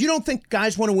 But you don't think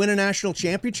guys want to win a national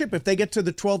championship? If they get to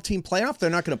the 12-team playoff, they're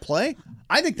not going to play?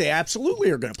 I think they absolutely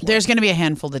are going to play. There's going to be a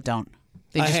handful that don't.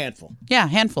 Handful? Yeah, a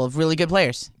handful of really good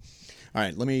players. All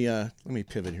right, let me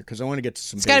pivot here because I want to get to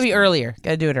some It's got to be earlier.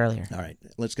 Got to do it earlier. All right,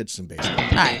 let's get to some baseball. All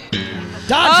right.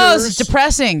 Dodgers. It's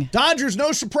depressing. Dodgers,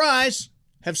 no surprise,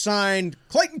 have signed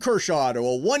Clayton Kershaw to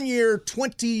a 1-year,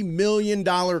 $20 million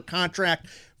contract.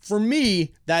 For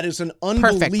me, that is an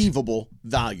unbelievable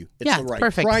value. It's the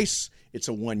right price. It's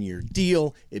a 1-year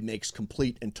deal. It makes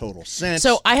complete and total sense.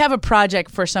 So I have a project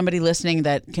for somebody listening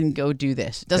that can go do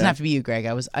this. It doesn't have to be you, Greg.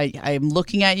 I am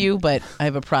looking at you, but I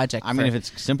have a project. I mean, if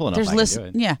it's simple enough, I can do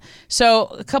it. Yeah. So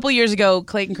a couple years ago,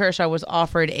 Clayton Kershaw was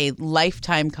offered a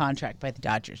lifetime contract by the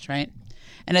Dodgers, right?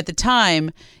 And at the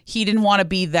time, he didn't want to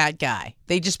be that guy.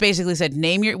 They just basically said,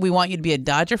 we want you to be a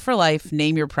Dodger for life.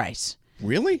 Name your price.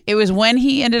 Really? It was when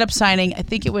he ended up signing, I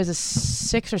think it was a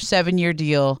 6 or 7 year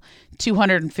deal,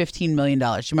 $215 million.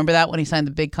 You remember that when he signed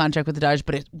the big contract with the Dodgers,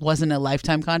 but it wasn't a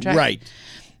lifetime contract? Right.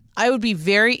 I would be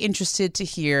very interested to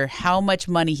hear how much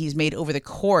money he's made over the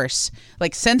course,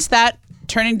 like since that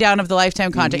turning down of the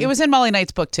lifetime contract. It was in Molly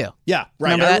Knight's book too. Yeah,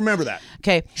 right. I remember that.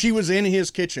 Okay. She was in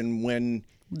his kitchen when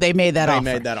they made that offer.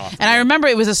 And I remember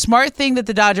it was a smart thing that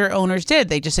the Dodger owners did.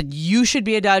 They just said, you should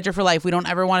be a Dodger for life. We don't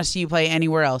ever want to see you play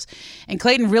anywhere else. And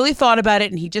Clayton really thought about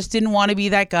it, and he just didn't want to be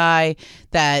that guy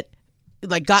that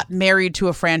got married to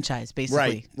a franchise,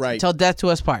 basically. Right. Till death to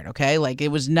us part, okay? It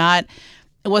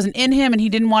wasn't in him, and he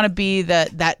didn't want to be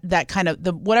that kind of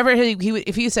whatever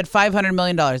if he said $500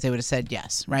 million, they would have said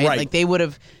yes, right? They would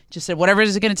have just said whatever it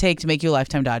is going to take to make you a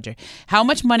lifetime Dodger. How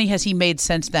much money has he made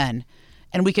since then?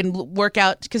 And we can work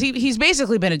out because he's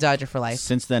basically been a Dodger for life.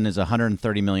 Since then is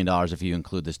 $130 million if you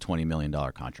include this $20 million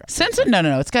contract.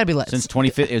 No, it's got to be less. Since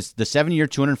 2015 is the 7-year,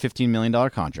 $215 million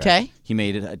contract. Okay. He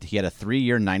made it. He had a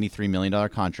 3-year, $93 million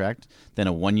contract, then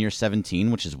a 1-year,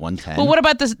 $17, which is $110. Well, what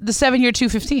about the 7-year,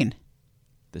 $215?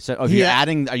 Are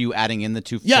you adding in the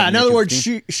 215? Yeah, in other words,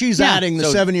 she's adding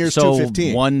the 7 years,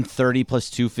 $215. So 130 plus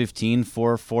 215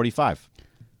 for 45.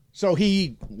 So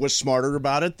he was smarter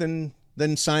about it than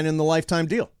signing the lifetime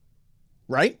deal,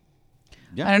 right?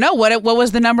 Yeah. I don't know what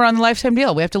was the number on the lifetime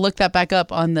deal. We have to look that back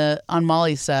up on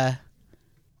Molly's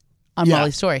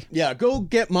Molly's story. Yeah, go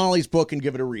get Molly's book and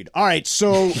give it a read. All right,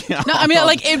 so no, I mean,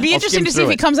 it'd be interesting to see if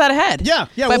he comes out ahead. Yeah,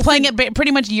 by playing it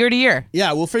pretty much year to year.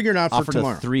 Yeah, we'll figure it out for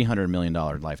tomorrow. Offered a $300 million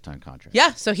lifetime contract.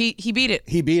 Yeah, so he beat it.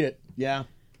 He beat it. Yeah.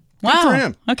 Wow. Good for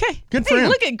him. Okay. Good for him.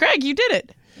 Look at Greg, you did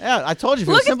it. Yeah, I told you.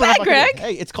 Look at that, Greg.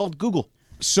 Hey, it's called Google.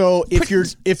 So if you're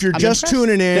just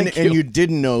tuning in and you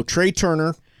didn't know, Trey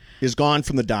Turner is gone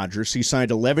from the Dodgers. He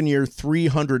signed an 11-year,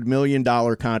 $300 million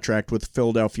contract with the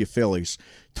Philadelphia Phillies.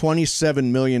 $27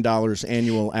 million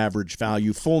annual average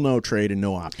value, full no trade and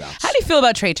no opt-outs. How do you feel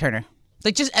about Trey Turner?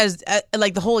 Just as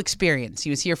the whole experience.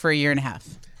 He was here for a year and a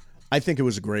half. I think it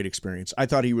was a great experience. I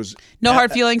thought he was... No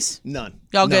hard feelings? None.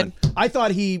 Y'all good? I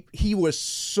thought he was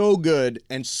so good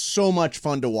and so much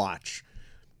fun to watch.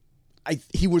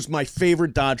 He was my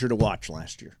favorite Dodger to watch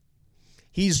last year.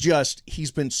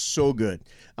 He's been so good.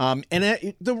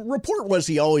 The report was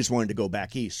he always wanted to go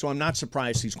back east, so I'm not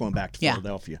surprised he's going back to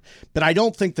Philadelphia. But I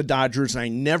don't think the Dodgers, I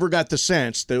never got the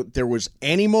sense that there was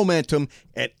any momentum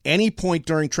at any point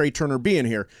during Trey Turner being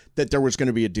here that there was going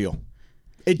to be a deal.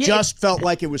 It just felt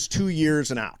like it was 2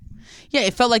 years and out. Yeah,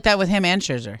 it felt like that with him and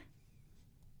Scherzer.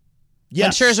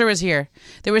 Yes. When Scherzer was here,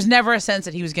 there was never a sense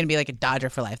that he was going to be like a Dodger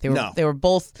for life. They were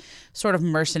both sort of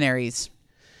mercenaries.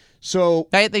 So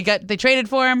right, they traded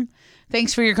for him.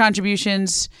 Thanks for your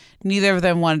contributions. Neither of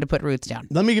them wanted to put roots down.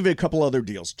 Let me give you a couple other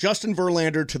deals. Justin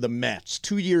Verlander to the Mets,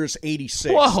 2 years,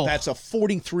 86. Whoa. That's a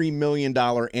 $43 million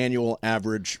annual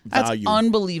average value. That's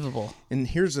unbelievable. And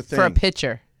here's the thing. For a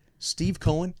pitcher. Steve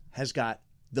Cohen has got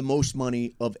the most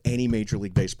money of any Major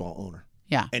League Baseball owner.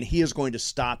 Yeah. And he is going to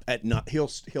stop at not. He'll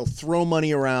throw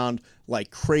money around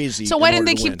like crazy. So why didn't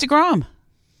they keep DeGrom?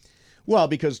 Well,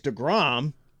 because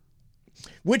DeGrom,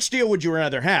 which deal would you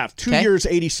rather have? 2 years,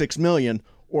 $86 million,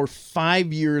 or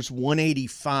 5 years,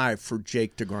 $185 for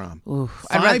Jake DeGrom? Ooh,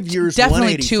 5 years,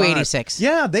 definitely $185. $286.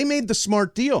 Yeah, they made the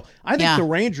smart deal. I think the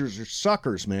Rangers are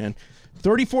suckers, man.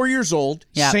 34 years old,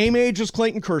 same age as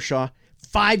Clayton Kershaw,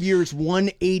 5 years,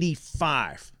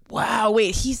 $185. Wow,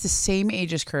 wait, he's the same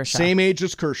age as Kershaw. Same age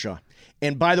as Kershaw.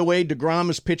 And by the way, DeGrom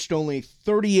has pitched only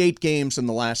 38 games in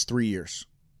the last 3 years.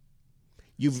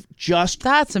 You've just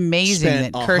That's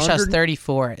amazing that Kershaw's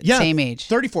 34, same age.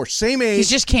 34, same age. He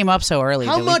just came up so early.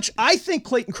 How much? I think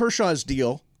Clayton Kershaw's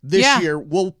deal this year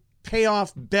will pay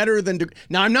off better than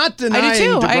now. I'm not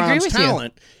denying DeGrom's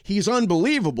talent. He's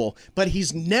unbelievable, but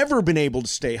he's never been able to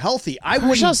stay healthy.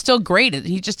 Kershaw's still great.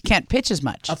 He just can't pitch as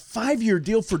much. A 5-year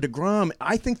deal for DeGrom,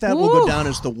 I think that will go down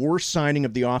as the worst signing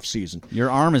of the offseason.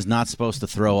 Your arm is not supposed to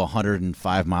throw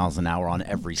 105 miles an hour on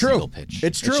every single pitch.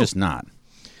 It's true. It's just not.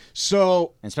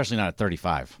 So, especially not at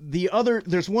 35.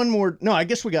 There's one more. No, I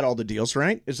guess we got all the deals,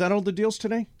 right? Is that all the deals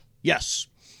today? Yes.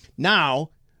 Now,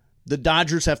 the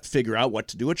Dodgers have to figure out what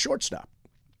to do at shortstop.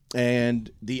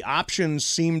 And the options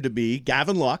seem to be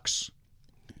Gavin Lux,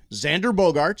 Xander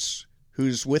Bogaerts,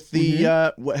 who's with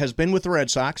the has been with the Red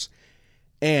Sox,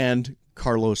 and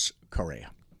Carlos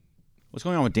Correa. What's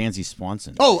going on with Dansby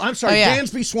Swanson? Oh, I'm sorry,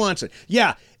 Dansby Swanson.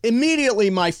 Yeah, immediately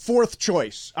my fourth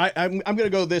choice. I'm going to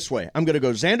go this way. I'm going to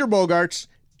go Xander Bogaerts,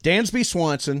 Dansby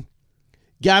Swanson,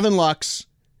 Gavin Lux,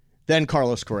 then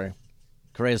Carlos Correa.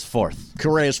 Correa's fourth.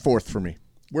 Correa's fourth for me.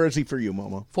 Where is he for you,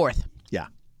 Momo? Fourth. Yeah.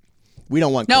 We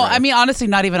don't want No, Correa. I mean, honestly,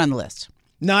 not even on the list.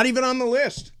 Not even on the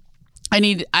list.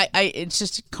 It's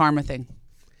just a karma thing.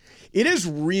 It is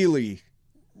really,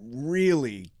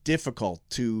 really difficult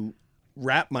to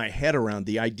wrap my head around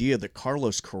the idea that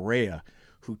Carlos Correa,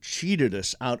 who cheated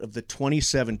us out of the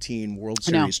 2017 World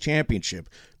Series championship,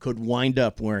 could wind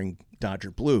up wearing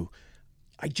Dodger blue.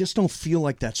 I just don't feel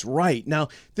like that's right. Now,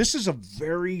 this is a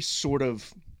very sort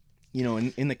of,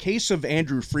 in the case of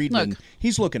Andrew Friedman,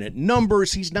 he's looking at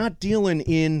numbers. He's not dealing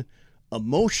in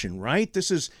emotion, right?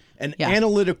 This is an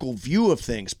analytical view of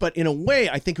things. But in a way,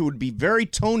 I think it would be very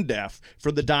tone deaf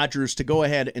for the Dodgers to go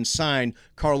ahead and sign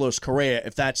Carlos Correa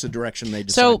if that's the direction they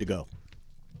decide to go.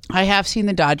 I have seen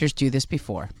the Dodgers do this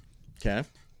before. Okay.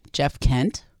 Jeff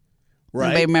Kent. Right.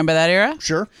 Anybody remember that era?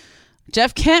 Sure.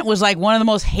 Jeff Kent was like one of the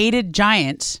most hated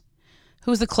Giants.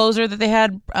 Who was the closer that they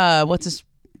had? What's his?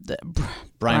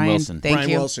 Brian Wilson. Thank Brian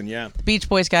you. Wilson, yeah. The Beach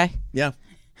Boys guy. Yeah.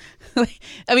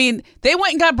 I mean, they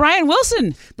went and got Brian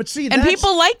Wilson. But see, and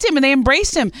people liked him and they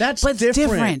embraced him. That's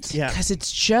different. Yeah. Because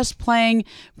it's just going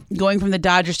from the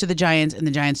Dodgers to the Giants and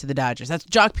the Giants to the Dodgers. That's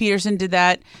Jock Peterson did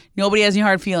that. Nobody has any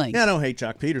hard feelings. Yeah, I don't hate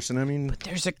Jock Peterson. I mean, but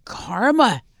there's a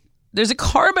karma. There's a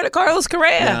karma to Carlos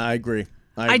Correa. Yeah, I agree.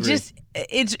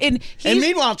 And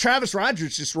meanwhile, Travis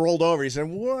Rogers just rolled over. He said,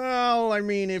 "Well, I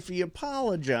mean, if he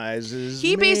apologizes,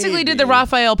 he basically did the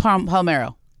Rafael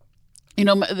Palmeiro.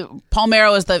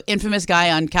 Palmeiro is the infamous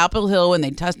guy on Capitol Hill when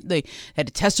they had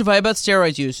to testify about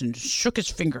steroid use and shook his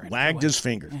finger, wagged his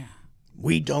finger. Yeah.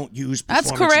 We don't use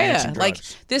that's Correa. Like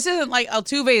this isn't like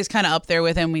Altuve is kind of up there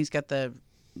with him. He's got the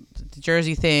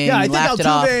jersey thing. Yeah, I think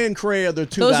Altuve and Correa are the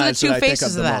two Those guys are the two that I think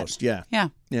faces of the of that. most. Yeah.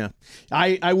 Yeah.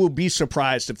 I will be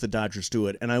surprised if the Dodgers do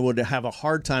it, and I would have a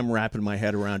hard time wrapping my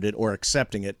head around it or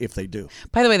accepting it if they do.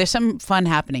 By the way, there's some fun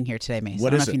happening here today, Mace. I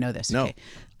don't know if you know this. No. Okay.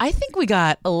 I think we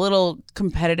got a little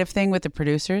competitive thing with the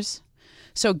producers.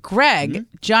 So Greg,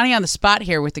 Johnny on the spot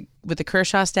here with the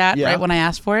Kershaw stat, right when I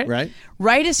asked for it.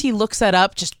 Right as he looks that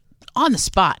up, just on the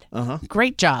spot.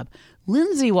 Great job.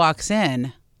 Lindsay walks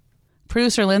in.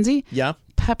 Producer Lindsay. Yeah.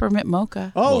 Peppermint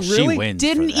mocha. Oh, really? She wins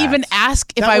Didn't for that. even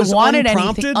ask if That I was wanted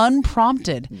unprompted? anything.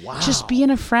 Unprompted. Wow. Just being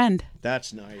a friend.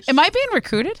 That's nice. Am I being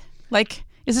recruited? Like,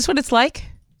 is this what it's like?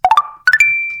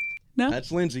 No.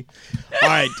 That's Lindsay. All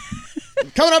right.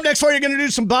 Coming up next for you, going to do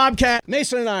some Bobcat.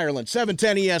 Mason and Ireland,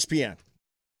 710 ESPN.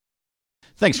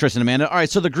 Thanks, Chris and Amanda. All right,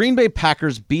 so the Green Bay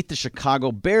Packers beat the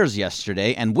Chicago Bears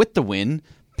yesterday, and with the win,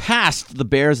 passed the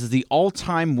Bears as the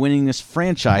all-time winningest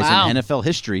franchise in NFL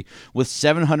history with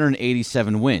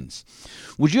 787 wins.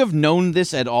 Would you have known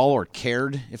this at all or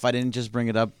cared if I didn't just bring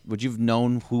it up? Would you have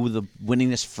known who the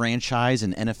winningest franchise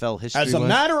in NFL history was? As a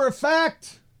matter of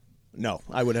fact, no,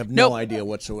 I would have no idea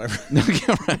whatsoever.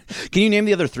 Can you name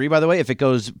the other three, by the way? If it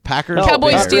goes Packers,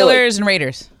 Cowboys, Steelers, and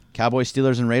Raiders. Cowboys,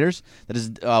 Steelers, and Raiders. That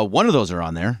is, one of those are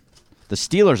on there. The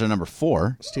Steelers are number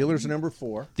 4. Steelers are number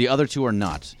 4. The other two are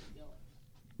not.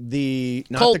 Not the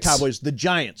Cowboys, the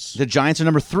Giants. The Giants are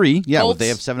number 3. Yeah, well, they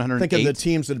have 708. Think of the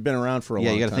teams that have been around for a long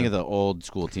time. Yeah, you got to think of the old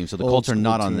school teams. So the Colts are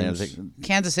not on there.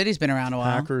 Kansas City's been around a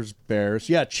while. Packers, Bears.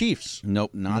 Yeah, Chiefs.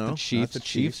 Nope, not the Chiefs. The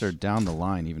Chiefs are down the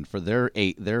line even for their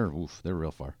 8. They're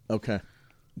real far. Okay.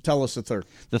 Tell us the third.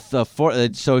 The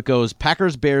 4. So it goes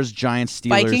Packers, Bears, Giants,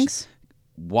 Steelers, Vikings,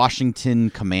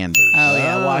 Washington Commanders. Oh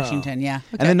yeah, Washington. Yeah.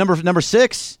 Okay. And then number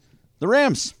 6, the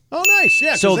Rams. Oh, nice.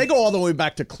 Yeah, because they go all the way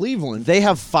back to Cleveland. They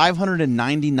have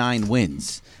 599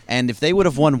 wins. And if they would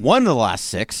have won one of the last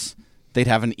 6, they'd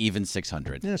have an even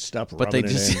 600. Yeah, stop rubbing but they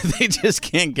just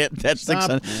can't get that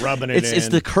 600. Rubbing it in. It's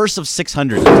the curse of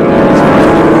 600.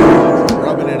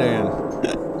 Rubbing it in.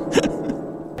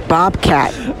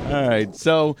 Bobcat. All right,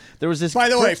 so there was this. By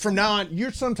the way, from now on,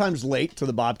 you're sometimes late to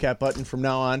the Bobcat button. From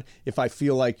now on, if I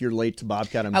feel like you're late to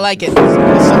Bobcat, I like it.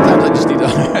 Sometimes I just need to.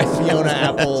 Fiona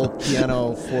Apple,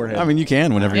 piano, forehead. I mean, you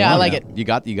can whenever you want. Yeah, I like it. You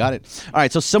got it. All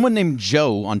right, so someone named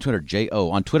Joe on Twitter,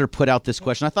 J-O, on Twitter put out this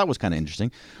question I thought was kind of interesting.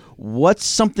 What's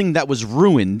something that was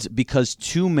ruined because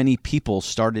too many people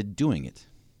started doing it?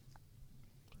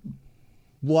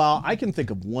 Well, I can think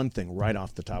of one thing right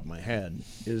off the top of my head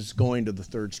is going to the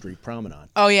 3rd Street Promenade.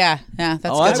 Oh, yeah. Yeah,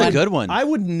 that's a good one. I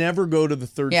would never go to the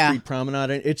 3rd Street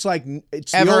Promenade. It's like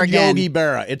it's Ever the old again. Yogi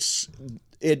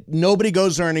Berra. Nobody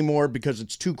goes there anymore because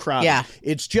it's too crowded. Yeah.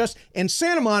 It's just and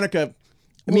Santa Monica.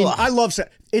 I mean, I love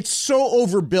it's so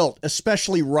overbuilt,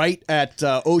 especially right at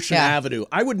Ocean Avenue.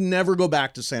 I would never go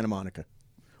back to Santa Monica.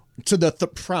 To the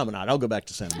Promenade. I'll go back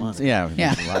to Santa Monica. Yeah.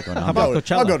 A lot going on. How about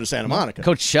Coachella? I'll go to Santa Monica.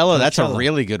 Coachella, that's a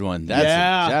really good one.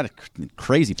 That's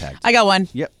crazy packed. I got one.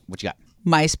 Yep. What you got?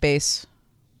 MySpace.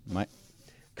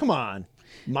 Come on.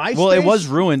 MySpace? Well, it was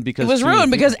ruined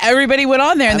because everybody went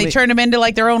on there and they turned them into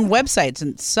like their own websites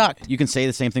and it sucked. You can say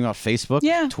the same thing about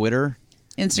Facebook, Twitter,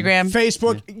 Instagram,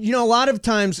 Facebook. You know, a lot of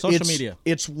times social media.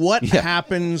 It's what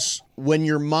happens when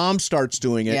your mom starts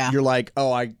doing it. Yeah. You're like,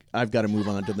 oh, I've got to move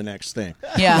on to the next thing.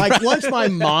 Yeah. Like once my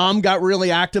mom got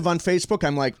really active on Facebook,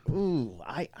 I'm like, ooh,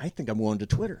 I think I'm going to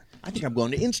Twitter. I think I'm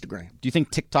going to Instagram. Do you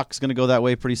think TikTok's going to go that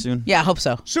way pretty soon? Yeah, I hope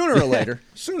so. Sooner or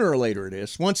later it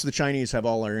is. Once the Chinese have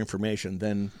all our information,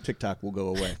 then TikTok will go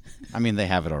away. I mean, they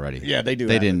have it already. Yeah, they do.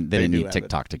 They didn't need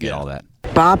TikTok to get all that.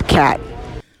 Bobcat.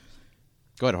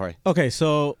 Go ahead, Jorge. Okay,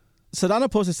 so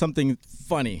Sedano posted something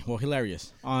funny,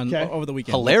 hilarious, over the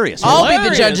weekend. Hilarious. I'll be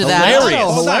the judge of that.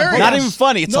 Hilarious. Not even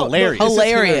funny. It's hilarious. No, this is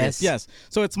Hilarious. Yes.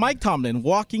 So it's Mike Tomlin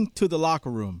walking to the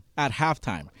locker room at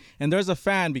halftime. And there's a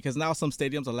fan because now some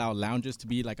stadiums allow lounges to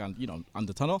be like on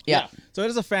the tunnel. Yeah. So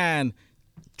there's a fan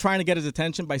trying to get his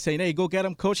attention by saying, "Hey, go get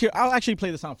him, coach." Here, I'll actually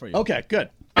play the sound for you. Okay, good.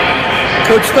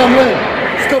 Coach Tomlin,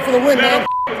 let's go for the win, man.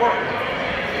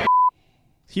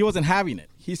 He wasn't having it.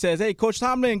 He says, "Hey, Coach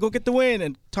Tomlin, go get the win."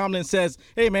 And Tomlin says,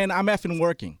 "Hey, man, I'm effing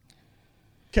working."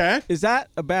 Okay. Is that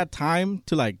a bad time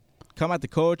to come at the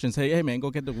coach and say, "Hey, man, go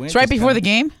get the win"? It's right before the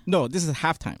game? No, this is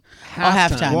halftime.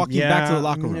 Halftime. Walking back to the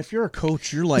locker room. If you're a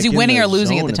coach, you're like, is he winning or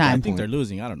losing at the time? I think they're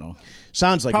losing. I don't know.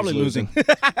 Sounds like probably he's losing.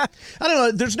 I don't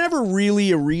know. There's never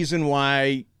really a reason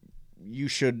why you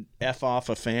should F off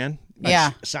a fan.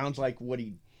 Sounds like what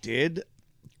he did,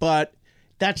 but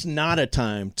that's not a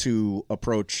time to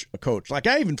approach a coach. Like,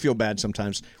 I even feel bad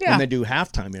sometimes when they do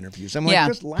halftime interviews. I'm like,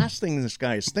 this last thing this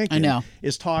guy is thinking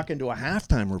is talking to a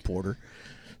halftime reporter.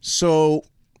 So,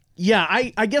 yeah,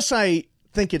 I guess I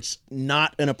think it's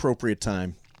not an appropriate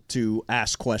time to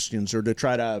ask questions or to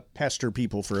try to pester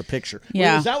people for a picture.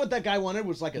 Yeah. Is that what that guy wanted?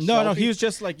 Was like a No, selfie? he was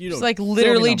just like, It's like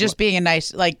literally just being a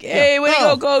nice, hey, way to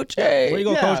go, coach. Hey. Way to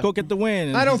go, coach. Go get the win.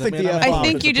 And I don't he's think like, the "Man, F-bomb I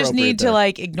think is you just appropriate need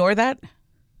there. to, ignore that.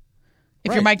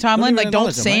 If you're Mike Tomlin, like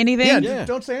don't say anything. Yeah,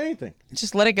 don't say anything.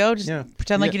 Just let it go. Just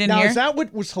pretend like you didn't hear. Now, is that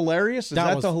what was hilarious? Is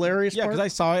that the hilarious part? Yeah, because I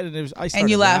saw it and I started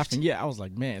you laughed. laughing. Yeah, I was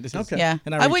like, man, this is okay. Yeah,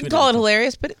 I wouldn't call it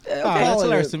hilarious, but okay. That's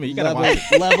hilarious to me. You gotta watch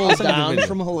it. Level down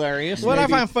from hilarious. What I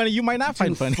find funny, you might not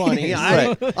find funny.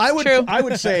 I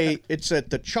would say it's at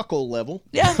the chuckle level.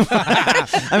 Yeah.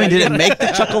 I mean, did it make the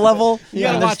chuckle level? You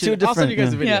gotta watch it. I'll send you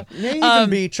guys a video. May even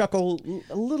be chuckle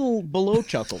a little below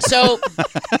chuckle. So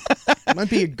might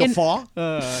be a guffaw.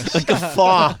 A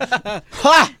guffaw.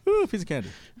 Ha! Ooh, piece of candy.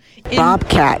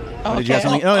 Bobcat. Oh, Did you have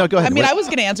something? No, go ahead. I mean, I was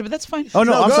going to answer, but that's fine. Oh,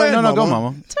 no, I'm go sorry. ahead, No, go,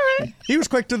 Mama. Mama. It's all right. He was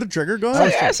quick to the trigger. Go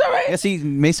ahead. Yeah, it's all right. Yeah, see,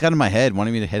 Mace got in my head,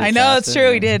 wanting me to hit it I know, faster. that's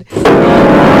true. He did.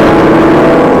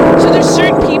 So there's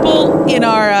certain people in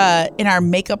our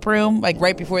makeup room, like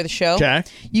right before the show. Okay.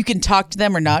 You can talk to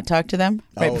them or not talk to them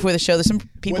right before the show. There's some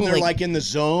people when they're like in the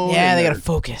zone. yeah, and they they're- got to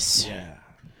focus. Yeah.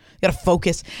 Got to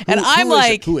focus. And I'm who is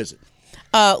like, it? Who is it?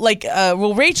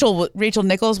 well, Rachel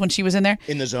Nichols, when she was in there.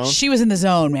 In the zone? She was in the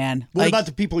zone, man. What Like, about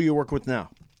the people you work with now?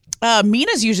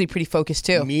 Mina's usually pretty focused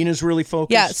too. Mina's really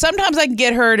focused. Yeah, sometimes I can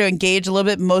get her to engage a little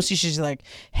bit. Mostly she's like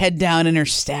head down in her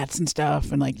stats and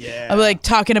stuff, and like I'm like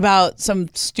talking about some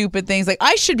stupid things. Like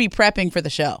I should be prepping for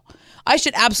the show. I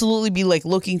should absolutely be like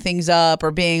looking things up or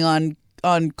being on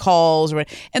calls or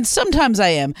and sometimes I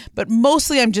am, but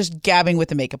mostly I'm just gabbing with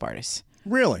the makeup artist.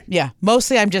 Really? Yeah,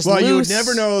 mostly I'm just Well, loose. you would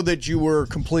never know that you were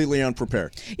completely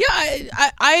unprepared. Yeah,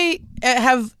 I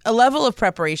have a level of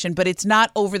preparation, but it's not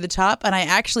over the top, and I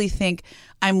actually think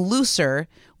I'm looser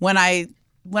when I'm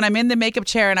in the makeup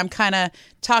chair and I'm kind of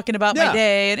talking about my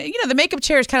day. And the makeup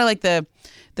chair is kind of like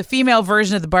the female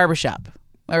version of the barbershop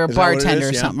or a Is that what it bartender is?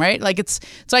 or Yeah. something, right? Like it's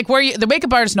like where the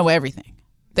makeup artists know everything.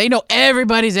 They know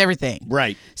everybody's everything.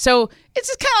 Right. So it's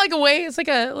just kind of like a way, it's like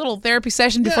a little therapy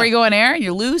session before you go on air, and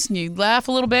you're loose and you laugh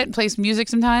a little bit and play some music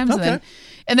sometimes. Okay.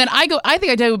 And then I think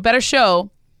I do a better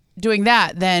show doing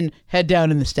that than head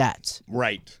down in the stats.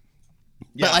 Right.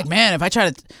 But like, man, if I'll try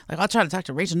to talk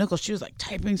to Rachel Nichols, she was like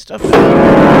typing stuff.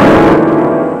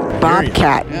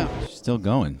 Bobcat. Yeah. Still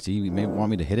going. See, you may want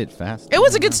me to hit it fast. It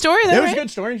was a good story, though. It was right? a good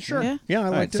story, sure. Yeah. Yeah, I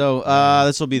All liked right, it. so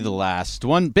this will be the last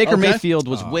one. Baker Okay. Mayfield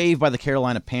was waived by the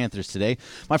Carolina Panthers today.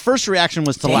 My first reaction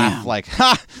was to laugh, like,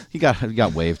 "Ha! You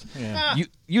got waived.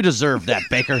 You deserve that,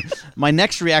 Baker." My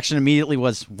next reaction immediately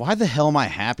was, "Why the hell am I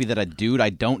happy that a dude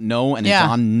I don't know and is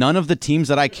on none of the teams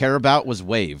that I care about was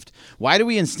waived? Why do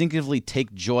we instinctively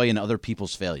take joy in other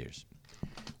people's failures?"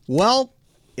 Well,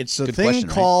 it's a Good thing question,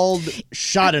 right? called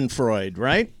Schadenfreude,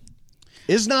 right?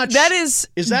 That is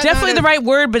that definitely not the right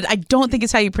word, but I don't think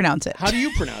it's how you pronounce it. How do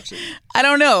you pronounce it? I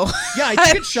don't know. Yeah, I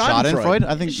think it's Schadenfreude.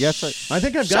 I think yes. I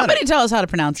think I've got Somebody it. tell us how to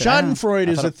pronounce it. I don't know. Schadenfreude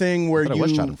is a thing where thought it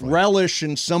was you Schadenfreude. relish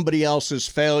in somebody else's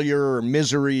failure or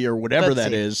misery or whatever Let's that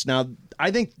see. is. Now, I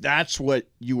think that's what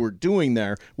you were doing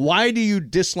there. Why do you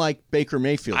dislike Baker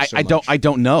Mayfield so much? I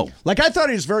don't know. Like, I thought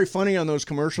he was very funny on those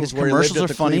commercials His where commercials he lived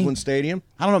are at the funny. Cleveland Stadium.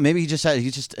 I don't know. Maybe he's just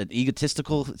an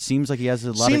egotistical. It seems like he has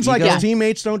a lot Seems of like ego. his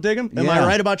teammates don't dig him. Am I Yeah.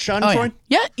 right about Oh, Schadenfreude?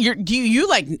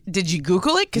 yeah. Did you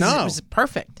Google it? Because No. it was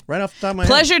perfect. Right off the top of my head.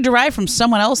 Pleasure derived from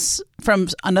someone else, from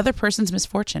another person's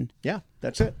misfortune. Yeah,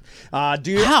 that's it. Do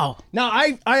you? How? Now,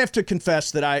 I have to confess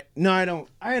that I don't.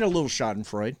 I had a little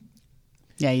Schadenfreude.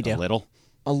 Yeah, you do.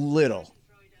 A little.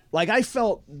 Like, I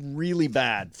felt really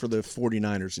bad for the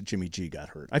 49ers that Jimmy G got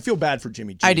hurt. I feel bad for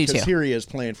Jimmy G. I do, because too. here he is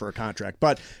playing for a contract.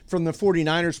 But from the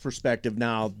 49ers' perspective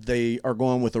now, they are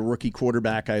going with a rookie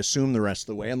quarterback, I assume, the rest of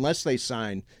the way, unless they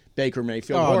sign Baker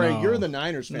Mayfield. Oh, Or no. you're the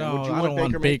Niners fan. No, Would you I don't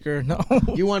want Baker? Baker.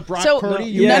 No. You want Brock So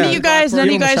Purdy? none of want you Brock guys,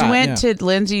 Purdy? Give him a shot, went yeah. to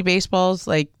Lindsay Baseball's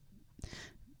like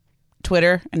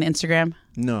Twitter and Instagram.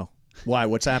 No. Why?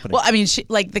 What's happening? Well, I mean,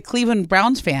 like the Cleveland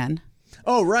Browns fan,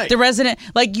 oh, right. the resident,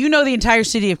 like the entire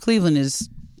city of Cleveland is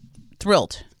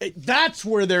thrilled. That's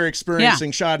where they're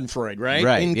experiencing Schadenfreude, right?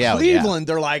 Right, In yeah, Cleveland,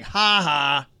 they're like, ha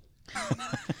ha.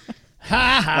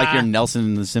 Ha ha. Like you're Nelson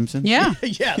in The Simpsons. Yeah.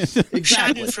 Yes,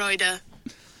 exactly.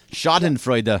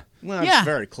 Schadenfreude. Well, Yeah. it's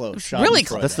very close. Really Schadenfreude.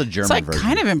 close. That's the German It's like version.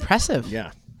 kind of impressive.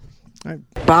 Yeah.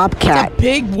 Bobcat.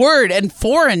 Big word and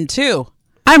foreign too.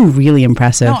 I'm really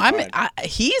impressive. No,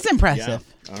 he's impressive.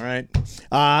 All right.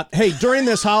 Hey, during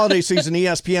this holiday season,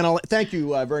 ESPN, thank you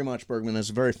very much, Bergman. That's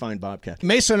a very fine Bobcat.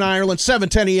 Mason, Ireland,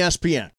 710 ESPN.